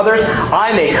says, Brothers,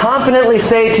 I may confidently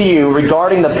say to you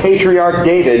regarding the patriarch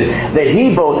David that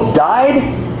he both died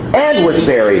and was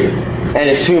buried, and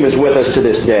his tomb is with us to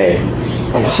this day.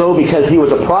 And so because he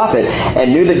was a prophet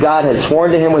and knew that God had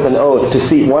sworn to him with an oath to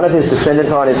seat one of his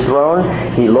descendants on his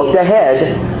throne, he looked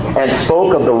ahead and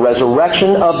spoke of the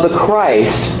resurrection of the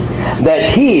Christ,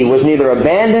 that he was neither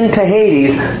abandoned to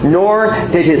Hades, nor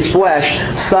did his flesh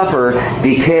suffer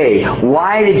decay.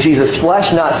 Why did Jesus'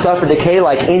 flesh not suffer decay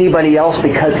like anybody else?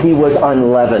 Because he was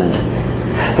unleavened.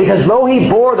 Because though he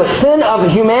bore the sin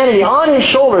of humanity on his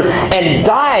shoulders and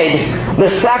died the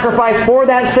sacrifice for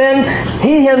that sin,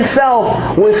 he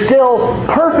himself was still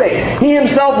perfect. He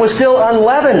himself was still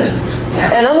unleavened.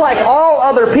 And unlike all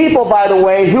other people, by the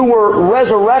way, who were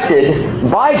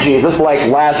resurrected by Jesus, like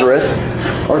Lazarus,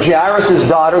 or Jairus'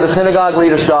 daughter, the synagogue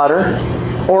leader's daughter,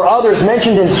 or others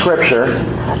mentioned in Scripture,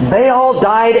 they all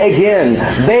died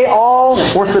again. They all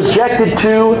were subjected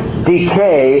to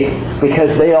decay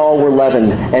because they all were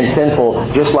leavened and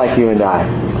sinful, just like you and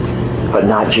I. But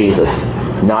not Jesus.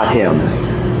 Not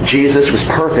him. Jesus was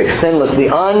perfect, sinless, the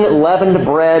unleavened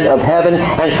bread of heaven.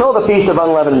 And so the Feast of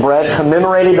Unleavened Bread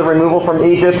commemorated the removal from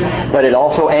Egypt, but it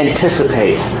also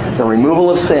anticipates the removal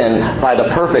of sin by the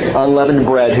perfect unleavened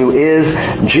bread who is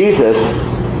Jesus.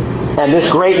 And this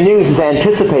great news is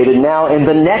anticipated now in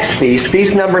the next feast,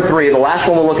 feast number 3, the last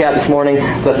one we'll look at this morning,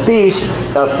 the Feast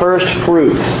of First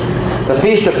Fruits. The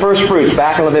Feast of First Fruits,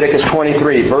 back in Leviticus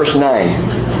 23, verse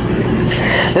 9.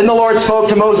 Then the Lord spoke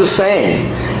to Moses,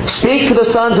 saying, "Speak to the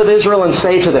sons of Israel and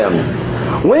say to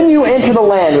them, when you enter the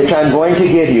land which I am going to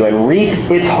give you and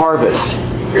reap its harvest,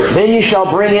 then you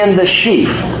shall bring in the sheaf."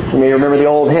 You may remember the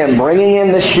old hymn, "Bringing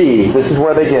in the sheaves." This is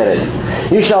where they get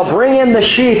it. "You shall bring in the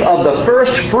sheaf of the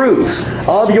first fruits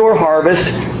of your harvest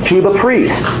to the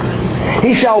priest.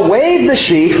 He shall wave the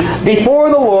sheaf before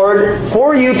the Lord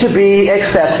for you to be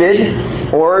accepted,"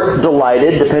 or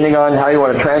delighted, depending on how you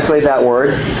want to translate that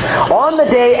word. "On the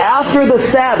day after the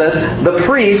Sabbath, the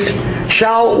priest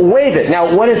shall wave it."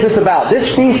 Now, what is this about? This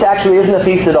feast actually isn't a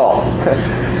feast at all.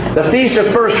 The Feast of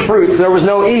First Fruits, there was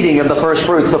no eating of the first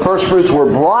fruits. The first fruits were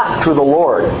brought to the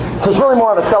Lord. So it's really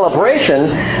more of a celebration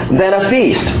than a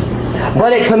feast.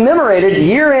 But it commemorated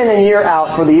year in and year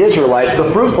out for the Israelites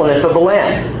the fruitfulness of the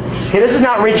land. Okay, this is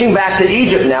not reaching back to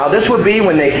Egypt now. This would be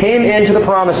when they came into the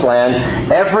Promised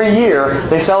Land. Every year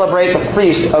they celebrate the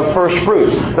Feast of First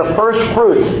Fruits. The first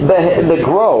fruits that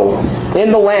grow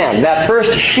in the land, that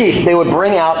first sheaf they would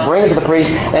bring it to the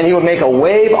priest, and he would make a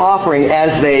wave offering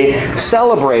as they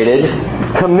celebrated,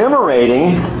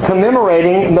 commemorating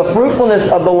the fruitfulness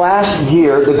of the last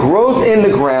year, the growth in the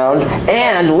ground,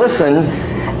 and, listen,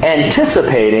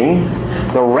 anticipating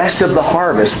the rest of the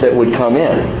harvest that would come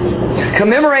in.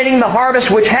 Commemorating the harvest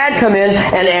which had come in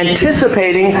and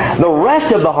anticipating the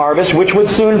rest of the harvest which would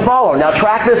soon follow. Now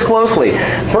track this closely.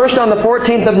 First, on the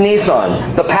 14th of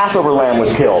Nisan, the Passover lamb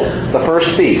was killed. The first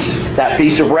feast, that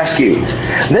feast of rescue.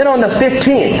 Then on the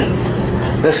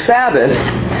 15th, the Sabbath,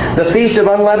 the Feast of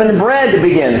Unleavened Bread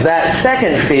begins. That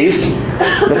second feast,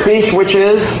 the feast which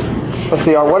is, let's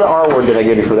see, what R word did I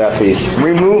give you for that feast?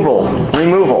 Removal.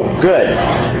 Good.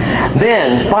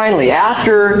 Then, finally,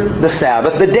 after the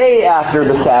Sabbath, the day after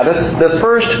the Sabbath, the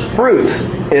first fruits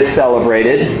is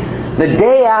celebrated. The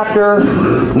day after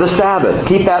the Sabbath.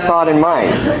 Keep that thought in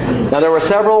mind. Now, there were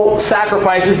several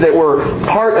sacrifices that were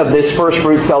part of this first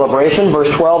fruit celebration. Verse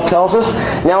 12 tells us,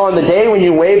 "Now on the day when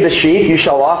you wave the sheaf, you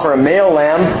shall offer a male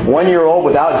lamb, 1 year old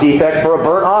without defect, for a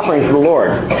burnt offering to the Lord.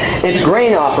 Its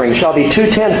grain offering shall be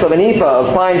 2/10 of an ephah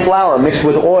of fine flour mixed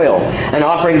with oil, an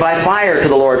offering by fire to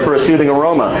the Lord for a soothing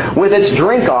aroma. With its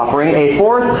drink offering,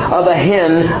 1/4 of a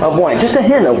hin of wine." Just a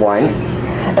hin of wine.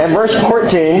 And verse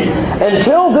 14,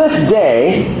 "Until this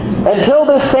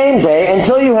same day,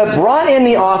 until you have brought in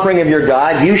the offering of your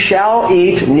God, you shall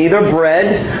eat neither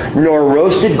bread, nor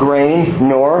roasted grain,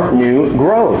 nor new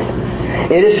growth.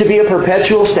 It is to be a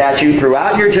perpetual statute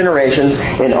throughout your generations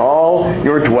in all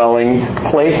your dwelling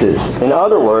places." In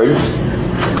other words,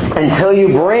 until you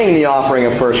bring the offering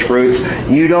of first fruits,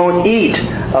 you don't eat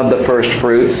of the first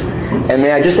fruits. And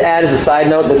may I just add as a side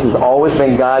note, this has always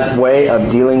been God's way of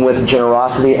dealing with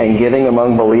generosity and giving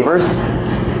among believers.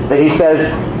 That He says,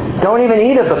 don't even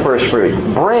eat of the first fruits.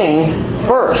 Bring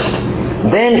first,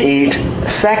 then eat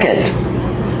second.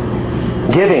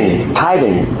 Giving,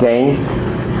 tithing, gang,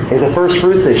 is a first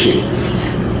fruits issue.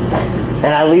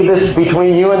 And I leave this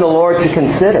between you and the Lord to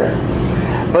consider.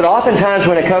 But oftentimes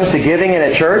when it comes to giving in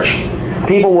a church,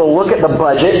 people will look at the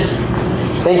budget,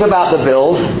 think about the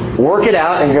bills, work it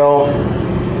out, and go,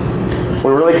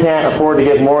 we really can't afford to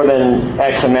give more than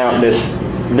X amount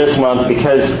this month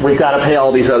because we've got to pay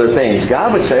all these other things.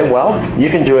 God would say, well, you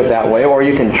can do it that way, or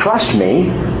you can trust me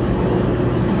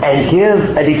and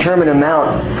give a determined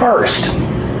amount first,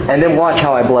 and then watch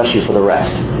how I bless you for the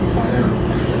rest.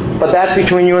 But that's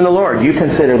between you and the Lord. You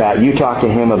consider that. You talk to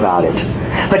Him about it.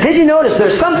 But did you notice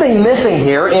there's something missing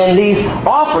here in these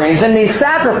offerings and these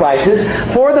sacrifices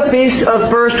for the Feast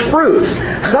of First Fruits?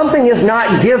 Something is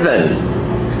not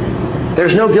given.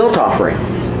 There's no guilt offering.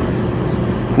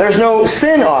 There's no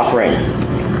sin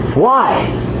offering.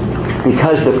 Why?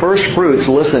 Because the first fruits,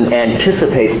 listen,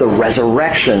 anticipates the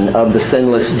resurrection of the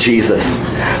sinless Jesus,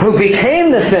 who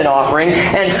became the sin offering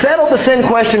and settled the sin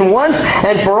question once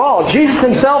and for all. Jesus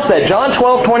Himself said, John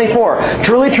 12:24,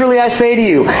 "Truly, truly, I say to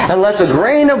you, unless a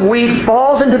grain of wheat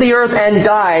falls into the earth and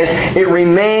dies, it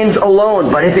remains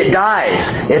alone. But if it dies,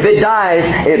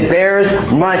 it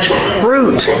bears much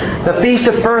fruit." The Feast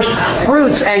of First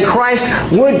Fruits, and Christ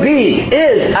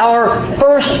is our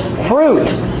first fruit.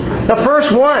 The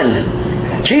first one.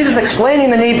 Jesus, explaining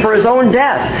the need for His own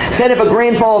death, said if a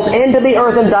grain falls into the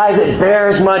earth and dies, it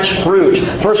bears much fruit.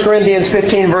 1 Corinthians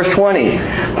 15, verse 20.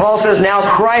 Paul says, "Now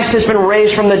Christ has been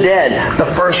raised from the dead, the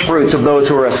first fruits of those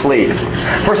who are asleep.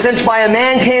 For since by a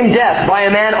man came death, by a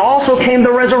man also came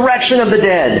the resurrection of the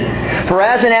dead. For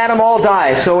as in Adam all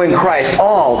die, so in Christ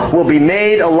all will be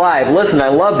made alive." Listen, I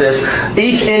love this.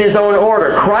 Each in his own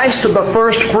order. Christ of the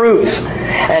first fruits.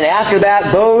 And after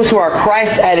that, those who are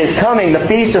Christ at His coming. The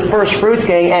Feast of First Fruits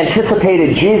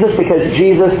anticipated Jesus because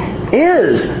Jesus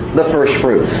is the first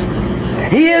fruits.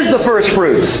 He is the first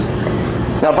fruits.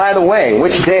 Now, by the way,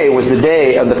 which day was the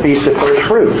day of the Feast of First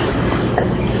Fruits?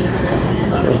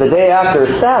 It was the day after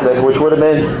Sabbath, which would have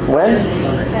been when?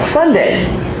 Sunday.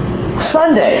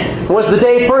 Sunday was the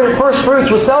day First Fruits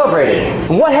was celebrated.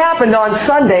 What happened on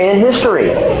Sunday in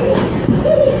history?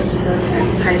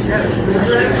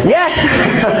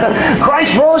 Yes!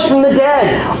 Christ rose from the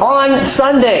dead on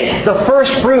Sunday, the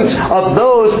first fruits of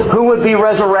those who would be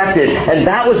resurrected. And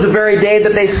that was the very day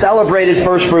that they celebrated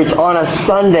first fruits, on a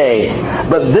Sunday.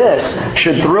 But this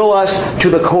should thrill us to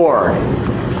the core.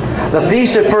 The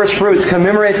Feast of First Fruits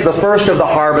commemorates the first of the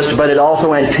harvest, but it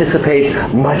also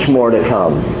anticipates much more to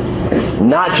come.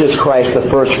 Not just Christ the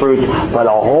first fruits, but a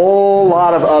whole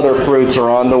lot of other fruits are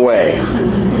on the way,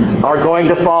 are going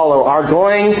to follow, are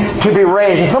going to be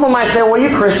raised. And someone might say, "Well,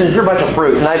 you Christians, you're a bunch of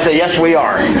fruits." And I'd say, yes, we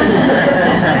are.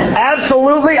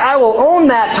 Absolutely, I will own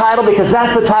that title, because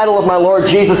that's the title of my Lord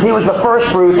Jesus. He was the first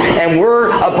fruit, and we're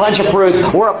a bunch of fruits.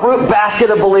 We're a fruit basket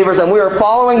of believers, and we are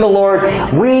following the Lord.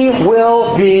 We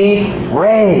will be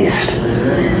raised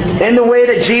in the way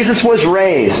that Jesus was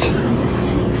raised.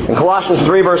 And Colossians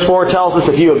 3 verse 4 tells us,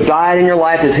 if you have died and your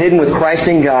life is hidden with Christ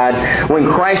in God, when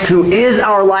Christ who is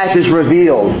our life is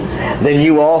revealed, then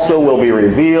you also will be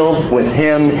revealed with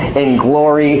Him in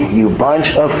glory, you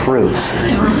bunch of fruits.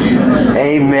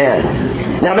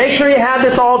 Amen. Now make sure you have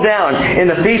this all down. In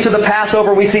the Feast of the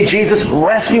Passover, we see Jesus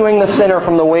rescuing the sinner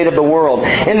from the weight of the world.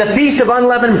 In the Feast of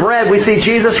Unleavened Bread, we see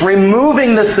Jesus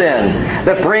removing the sin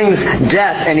that brings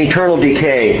death and eternal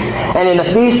decay. And in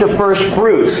the Feast of First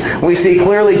Fruits, we see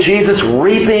clearly Jesus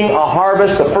reaping a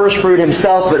harvest, the first fruit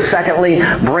Himself, but secondly,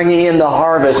 bringing in the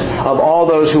harvest of all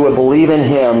those who would believe in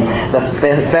Him,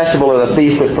 the festival of the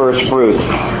Feast of First Fruits.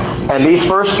 And these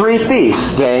first three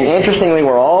feasts, gang, interestingly,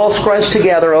 were all scrunched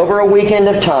together over a weekend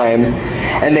of time,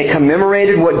 and they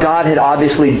commemorated what God had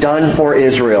obviously done for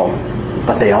Israel.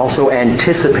 But they also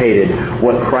anticipated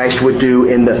what Christ would do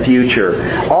in the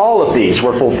future. All of these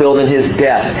were fulfilled in His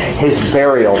death, His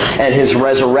burial, and His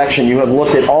resurrection. You have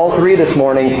looked at all three this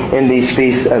morning in these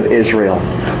feasts of Israel.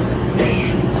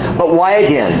 But why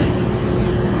again?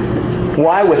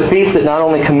 Why, with feasts that not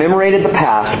only commemorated the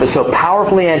past, but so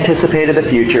powerfully anticipated the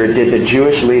future, did the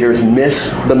Jewish leaders miss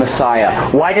the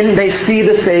Messiah? Why didn't they see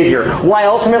the Savior? Why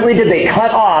ultimately did they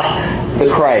cut off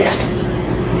the Christ?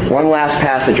 One last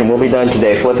passage, and we'll be done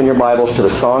today. Flip in your Bibles to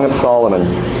the Song of Solomon.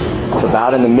 It's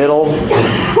about in the middle.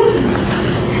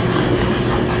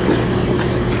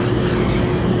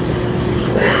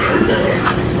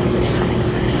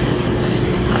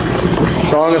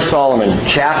 Song of Solomon,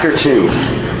 chapter 2.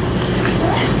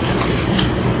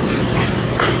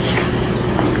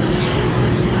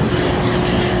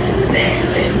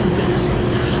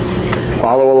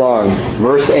 Follow along.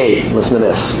 Verse 8. Listen to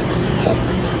this.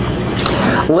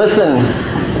 "Listen,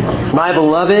 my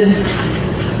beloved,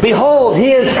 behold,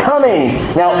 He is coming."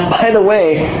 Now, by the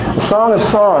way, the Song of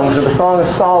Songs, or the Song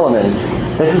of Solomon,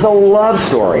 this is a love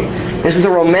story. This is a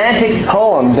romantic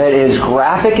poem that is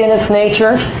graphic in its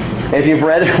nature. If you've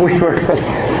read it,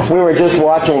 we were just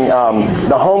watching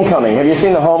The Homecoming. Have you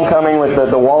seen The Homecoming with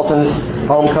the Waltons?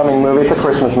 homecoming movie. It's a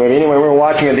Christmas movie. Anyway, we were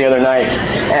watching it the other night,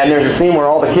 and there's a scene where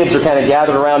all the kids are kind of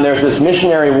gathered around. There's this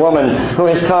missionary woman who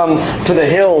has come to the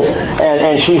hills,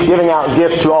 and she's giving out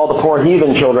gifts to all the poor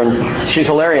heathen children. She's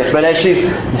hilarious. But as she's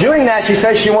doing that, she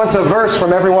says she wants a verse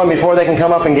from everyone before they can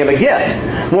come up and give a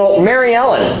gift. Well, Mary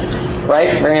Ellen,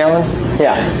 right? Mary Ellen?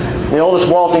 Yeah. The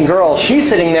oldest Walton girl, she's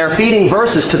sitting there feeding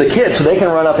verses to the kids so they can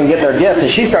run up and get their gift. And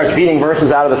she starts feeding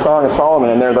verses out of the Song of Solomon,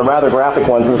 and they're the rather graphic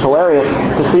ones. And it's hilarious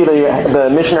to see the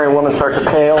missionary woman start to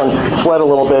pale and sweat a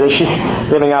little bit as she's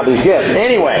giving out these gifts.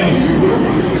 Anyway,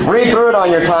 read through it on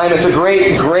your time. It's a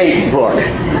great, great book.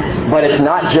 But it's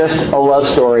not just a love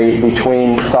story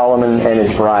between Solomon and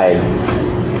his bride.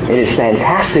 It is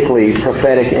fantastically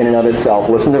prophetic in and of itself.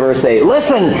 Listen to verse 8.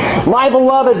 Listen, my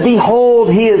beloved,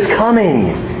 behold, he is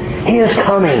coming. He is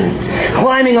coming,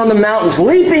 climbing on the mountains,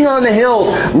 leaping on the hills.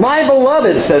 My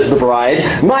beloved, says the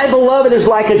bride, my beloved is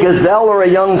like a gazelle or a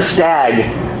young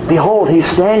stag. Behold, he's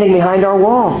standing behind our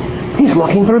wall. He's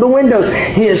looking through the windows.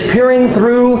 He is peering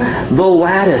through the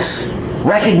lattice.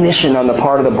 Recognition on the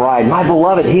part of the bride. My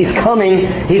beloved, he's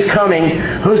coming. He's coming.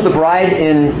 Who's the bride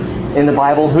in the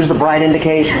Bible? Who's the bride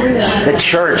indicate? The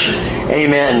church.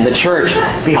 Amen. The church.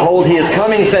 Behold, he is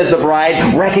coming, says the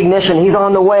bride. Recognition. He's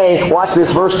on the way. Watch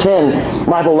this, verse 10.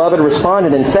 My beloved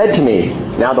responded and said to me,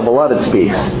 now the beloved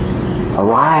speaks,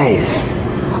 arise.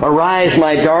 Arise,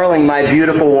 my darling, my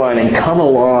beautiful one, and come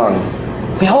along.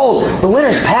 Behold, the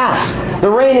winter's past. The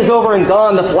rain is over and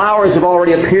gone. The flowers have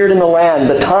already appeared in the land.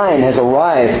 The time has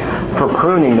arrived for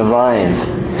pruning the vines.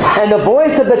 And the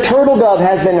voice of the turtle dove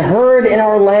has been heard in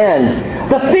our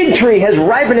land. The fig tree has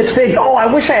ripened its figs. Oh,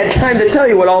 I wish I had time to tell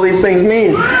you what all these things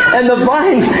mean. And the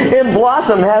vines in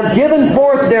blossom have given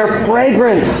forth their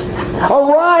fragrance.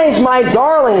 Arise, my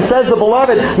darling, says the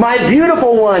beloved, my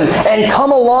beautiful one, and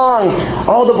come along.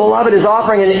 Oh, the beloved is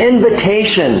offering an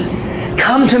invitation.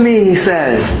 Come to me, he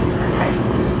says.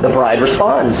 The bride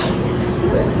responds.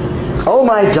 Oh,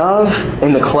 my dove,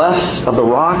 in the clefts of the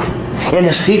rock, in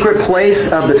the secret place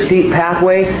of the steep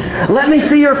pathway, let me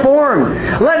see your form.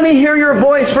 Let me hear your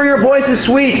voice, for your voice is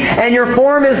sweet, and your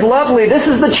form is lovely. This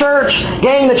is the church.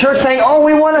 Gang, the church saying, oh,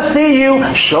 we want to see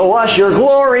you. Show us your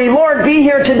glory. Lord, be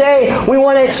here today. We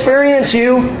want to experience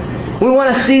you. We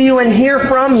want to see you and hear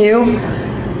from you.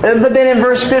 But then in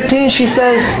verse 15, she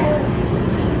says,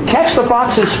 catch the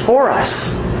foxes for us,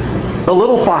 the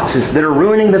little foxes that are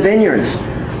ruining the vineyards,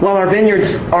 while our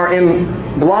vineyards are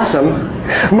in blossom.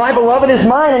 My beloved is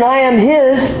mine, and I am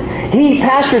his. He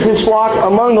pastures his flock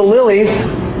among the lilies.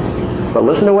 But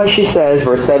listen to what she says,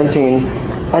 verse 17.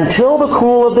 Until the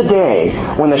cool of the day,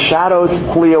 when the shadows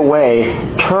flee away,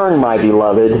 turn, my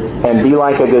beloved, and be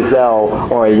like a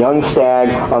gazelle or a young stag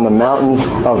on the mountains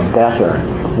of Bether.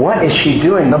 What is she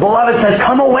doing? The beloved says,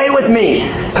 come away with me.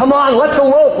 Come on, let's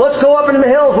elope. Let's go up into the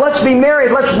hills. Let's be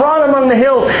married. Let's run among the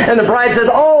hills. And the bride says,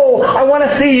 oh, I want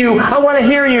to see you. I want to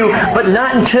hear you. But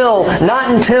not until.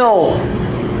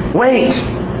 Wait.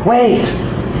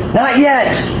 Not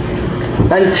yet.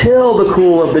 Until the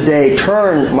cool of the day,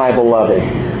 turn, my beloved.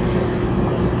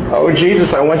 Oh,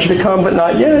 Jesus, I want you to come, but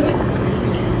not yet.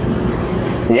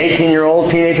 The 18-year-old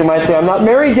teenager might say, I'm not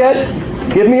married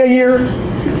yet. Give me a year.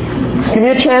 Just give me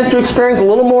a chance to experience a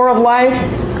little more of life.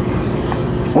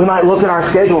 We might look at our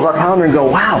schedules, our calendar, and go,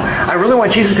 wow, I really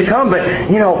want Jesus to come, but,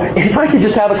 if I could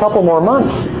just have a couple more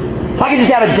months. If I could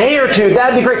just have a day or two,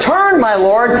 that'd be great. Turn, my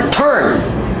Lord, turn.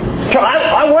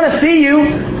 I want to see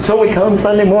you. So we come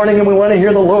Sunday morning and we want to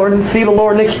hear the Lord and see the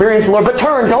Lord and experience the Lord. But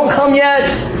turn, don't come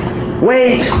yet.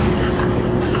 Wait.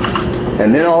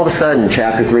 And then all of a sudden,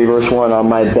 chapter 3, verse 1, on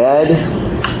my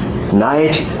bed,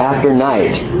 night after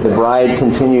night, the bride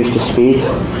continues to speak.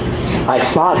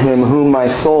 I sought him whom my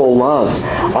soul loves.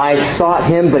 I sought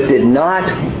him but did not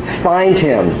find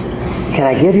him. Can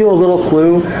I give you a little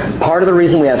clue? Part of the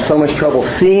reason we have so much trouble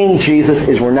seeing Jesus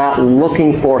is we're not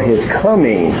looking for his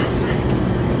coming.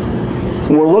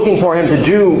 We're looking for him to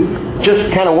do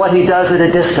just kind of what he does at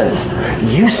a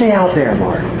distance. You stay out there,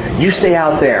 Lord. You stay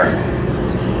out there.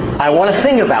 I want to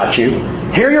sing about you,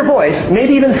 hear your voice,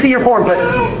 maybe even see your form,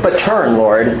 but turn,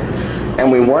 Lord.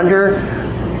 And we wonder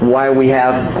why we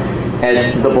have,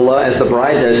 as the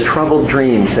bride does, troubled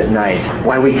dreams at night,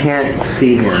 why we can't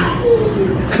see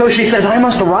him. So she says, I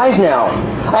must arise now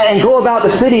and go about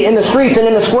the city, in the streets and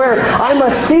in the squares. I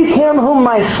must seek him whom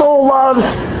my soul loves.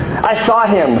 I sought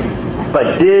him,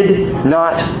 but did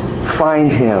not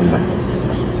find him.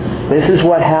 This is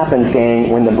what happens, gang,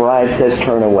 when the bride says,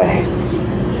 turn away.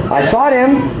 I sought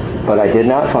him, but I did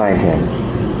not find him.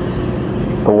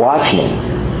 The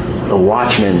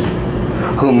watchmen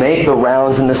who make the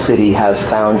rounds in the city have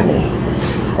found me.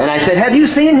 And I said, have you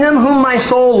seen him whom my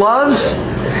soul loves?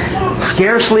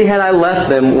 Scarcely had I left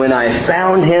them when I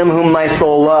found him whom my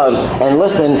soul loves. And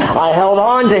listen, I held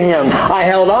on to him. I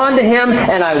held on to him,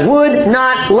 and I would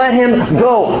not let him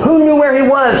go. Who knew where he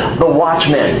was? The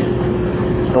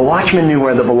watchman. The watchman knew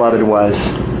where the beloved was.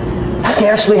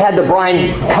 Scarcely had the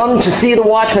bride come to see the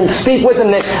watchman, speak with him,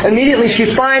 that immediately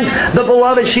she finds the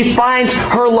beloved. She finds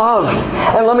her love.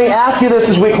 And let me ask you this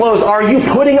as we close. Are you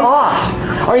putting off?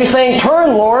 Are you saying,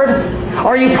 turn, Lord?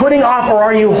 Are you putting off, or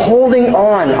are you holding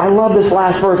on? I love this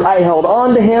last verse. I held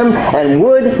on to him and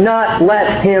would not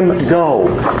let him go.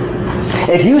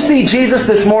 If you see Jesus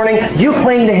this morning, you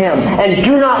cling to him and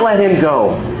do not let him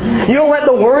go. You don't let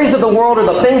the worries of the world or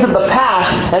the things of the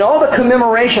past and all the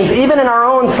commemorations, even in our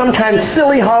own sometimes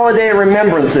silly holiday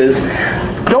remembrances,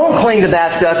 don't cling to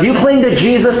that stuff. You cling to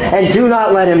Jesus and do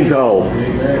not let him go.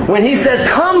 When he says,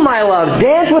 come, my love,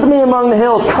 dance with me among the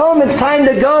hills. Come, it's time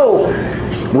to go.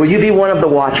 Will you be one of the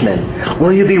watchmen?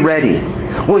 Will you be ready?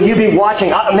 Will you be watching?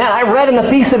 Man, I read in the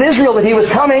Feast of Israel that he was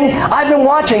coming. I've been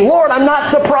watching. Lord, I'm not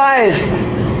surprised.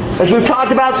 As we've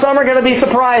talked about, some are going to be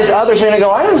surprised. Others are going to go,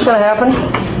 I knew this was going to happen.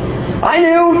 I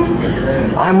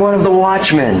knew. I'm one of the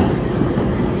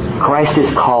watchmen. Christ is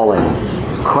calling.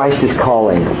 Christ is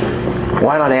calling.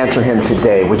 Why not answer him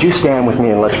today? Would you stand with me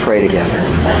and let's pray together.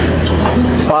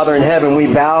 Father in heaven, we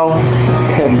bow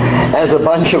as a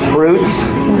bunch of fruits.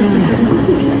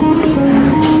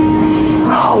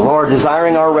 Oh, Lord,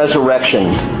 desiring our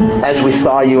resurrection as we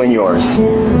saw you in yours.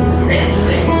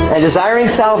 And desiring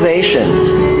salvation.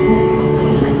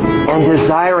 And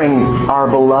desiring our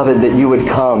beloved that you would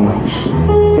come.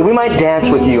 That we might dance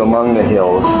with you among the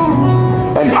hills.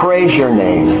 And praise your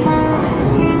name.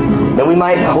 That we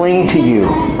might cling to you.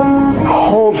 And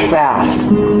hold fast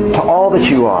to all that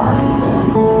you are.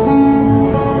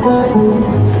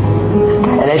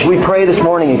 And as we pray this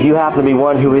morning, if you happen to be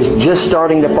one who is just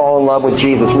starting to fall in love with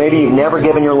Jesus, maybe you've never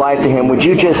given your life to him, would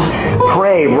you just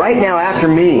pray right now after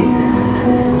me,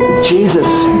 Jesus,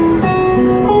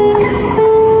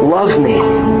 love me.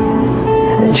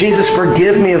 Jesus,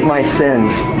 forgive me of my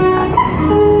sins.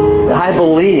 I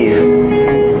believe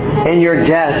in your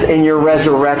death, in your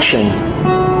resurrection.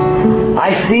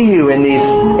 I see you in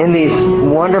these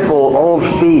wonderful old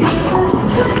feasts.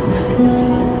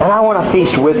 And I want to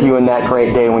feast with you in that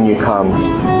great day when you come.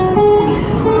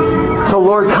 So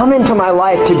Lord, come into my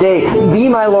life today. Be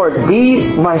my Lord. Be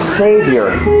my Savior.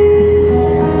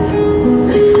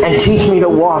 And teach me to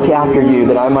walk after you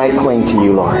that I might cling to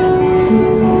you, Lord.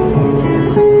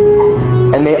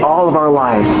 And may all of our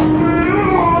lives,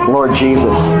 Lord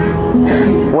Jesus,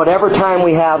 whatever time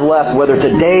we have left, whether it's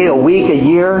a day, a week, a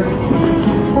year,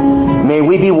 may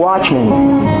we be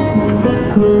watchmen.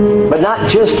 But not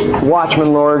just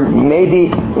watchmen, Lord. Maybe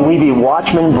we be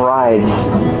watchmen brides,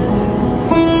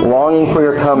 longing for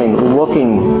your coming,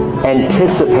 looking,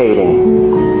 anticipating,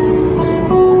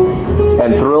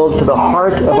 and thrilled to the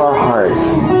heart of our hearts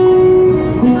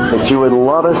that you would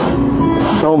love us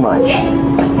so much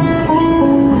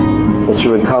that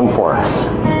you would come for us.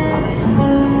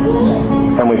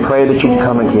 And we pray that you'd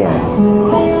come again.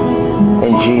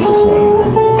 In Jesus' name.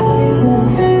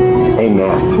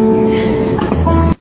 Amen.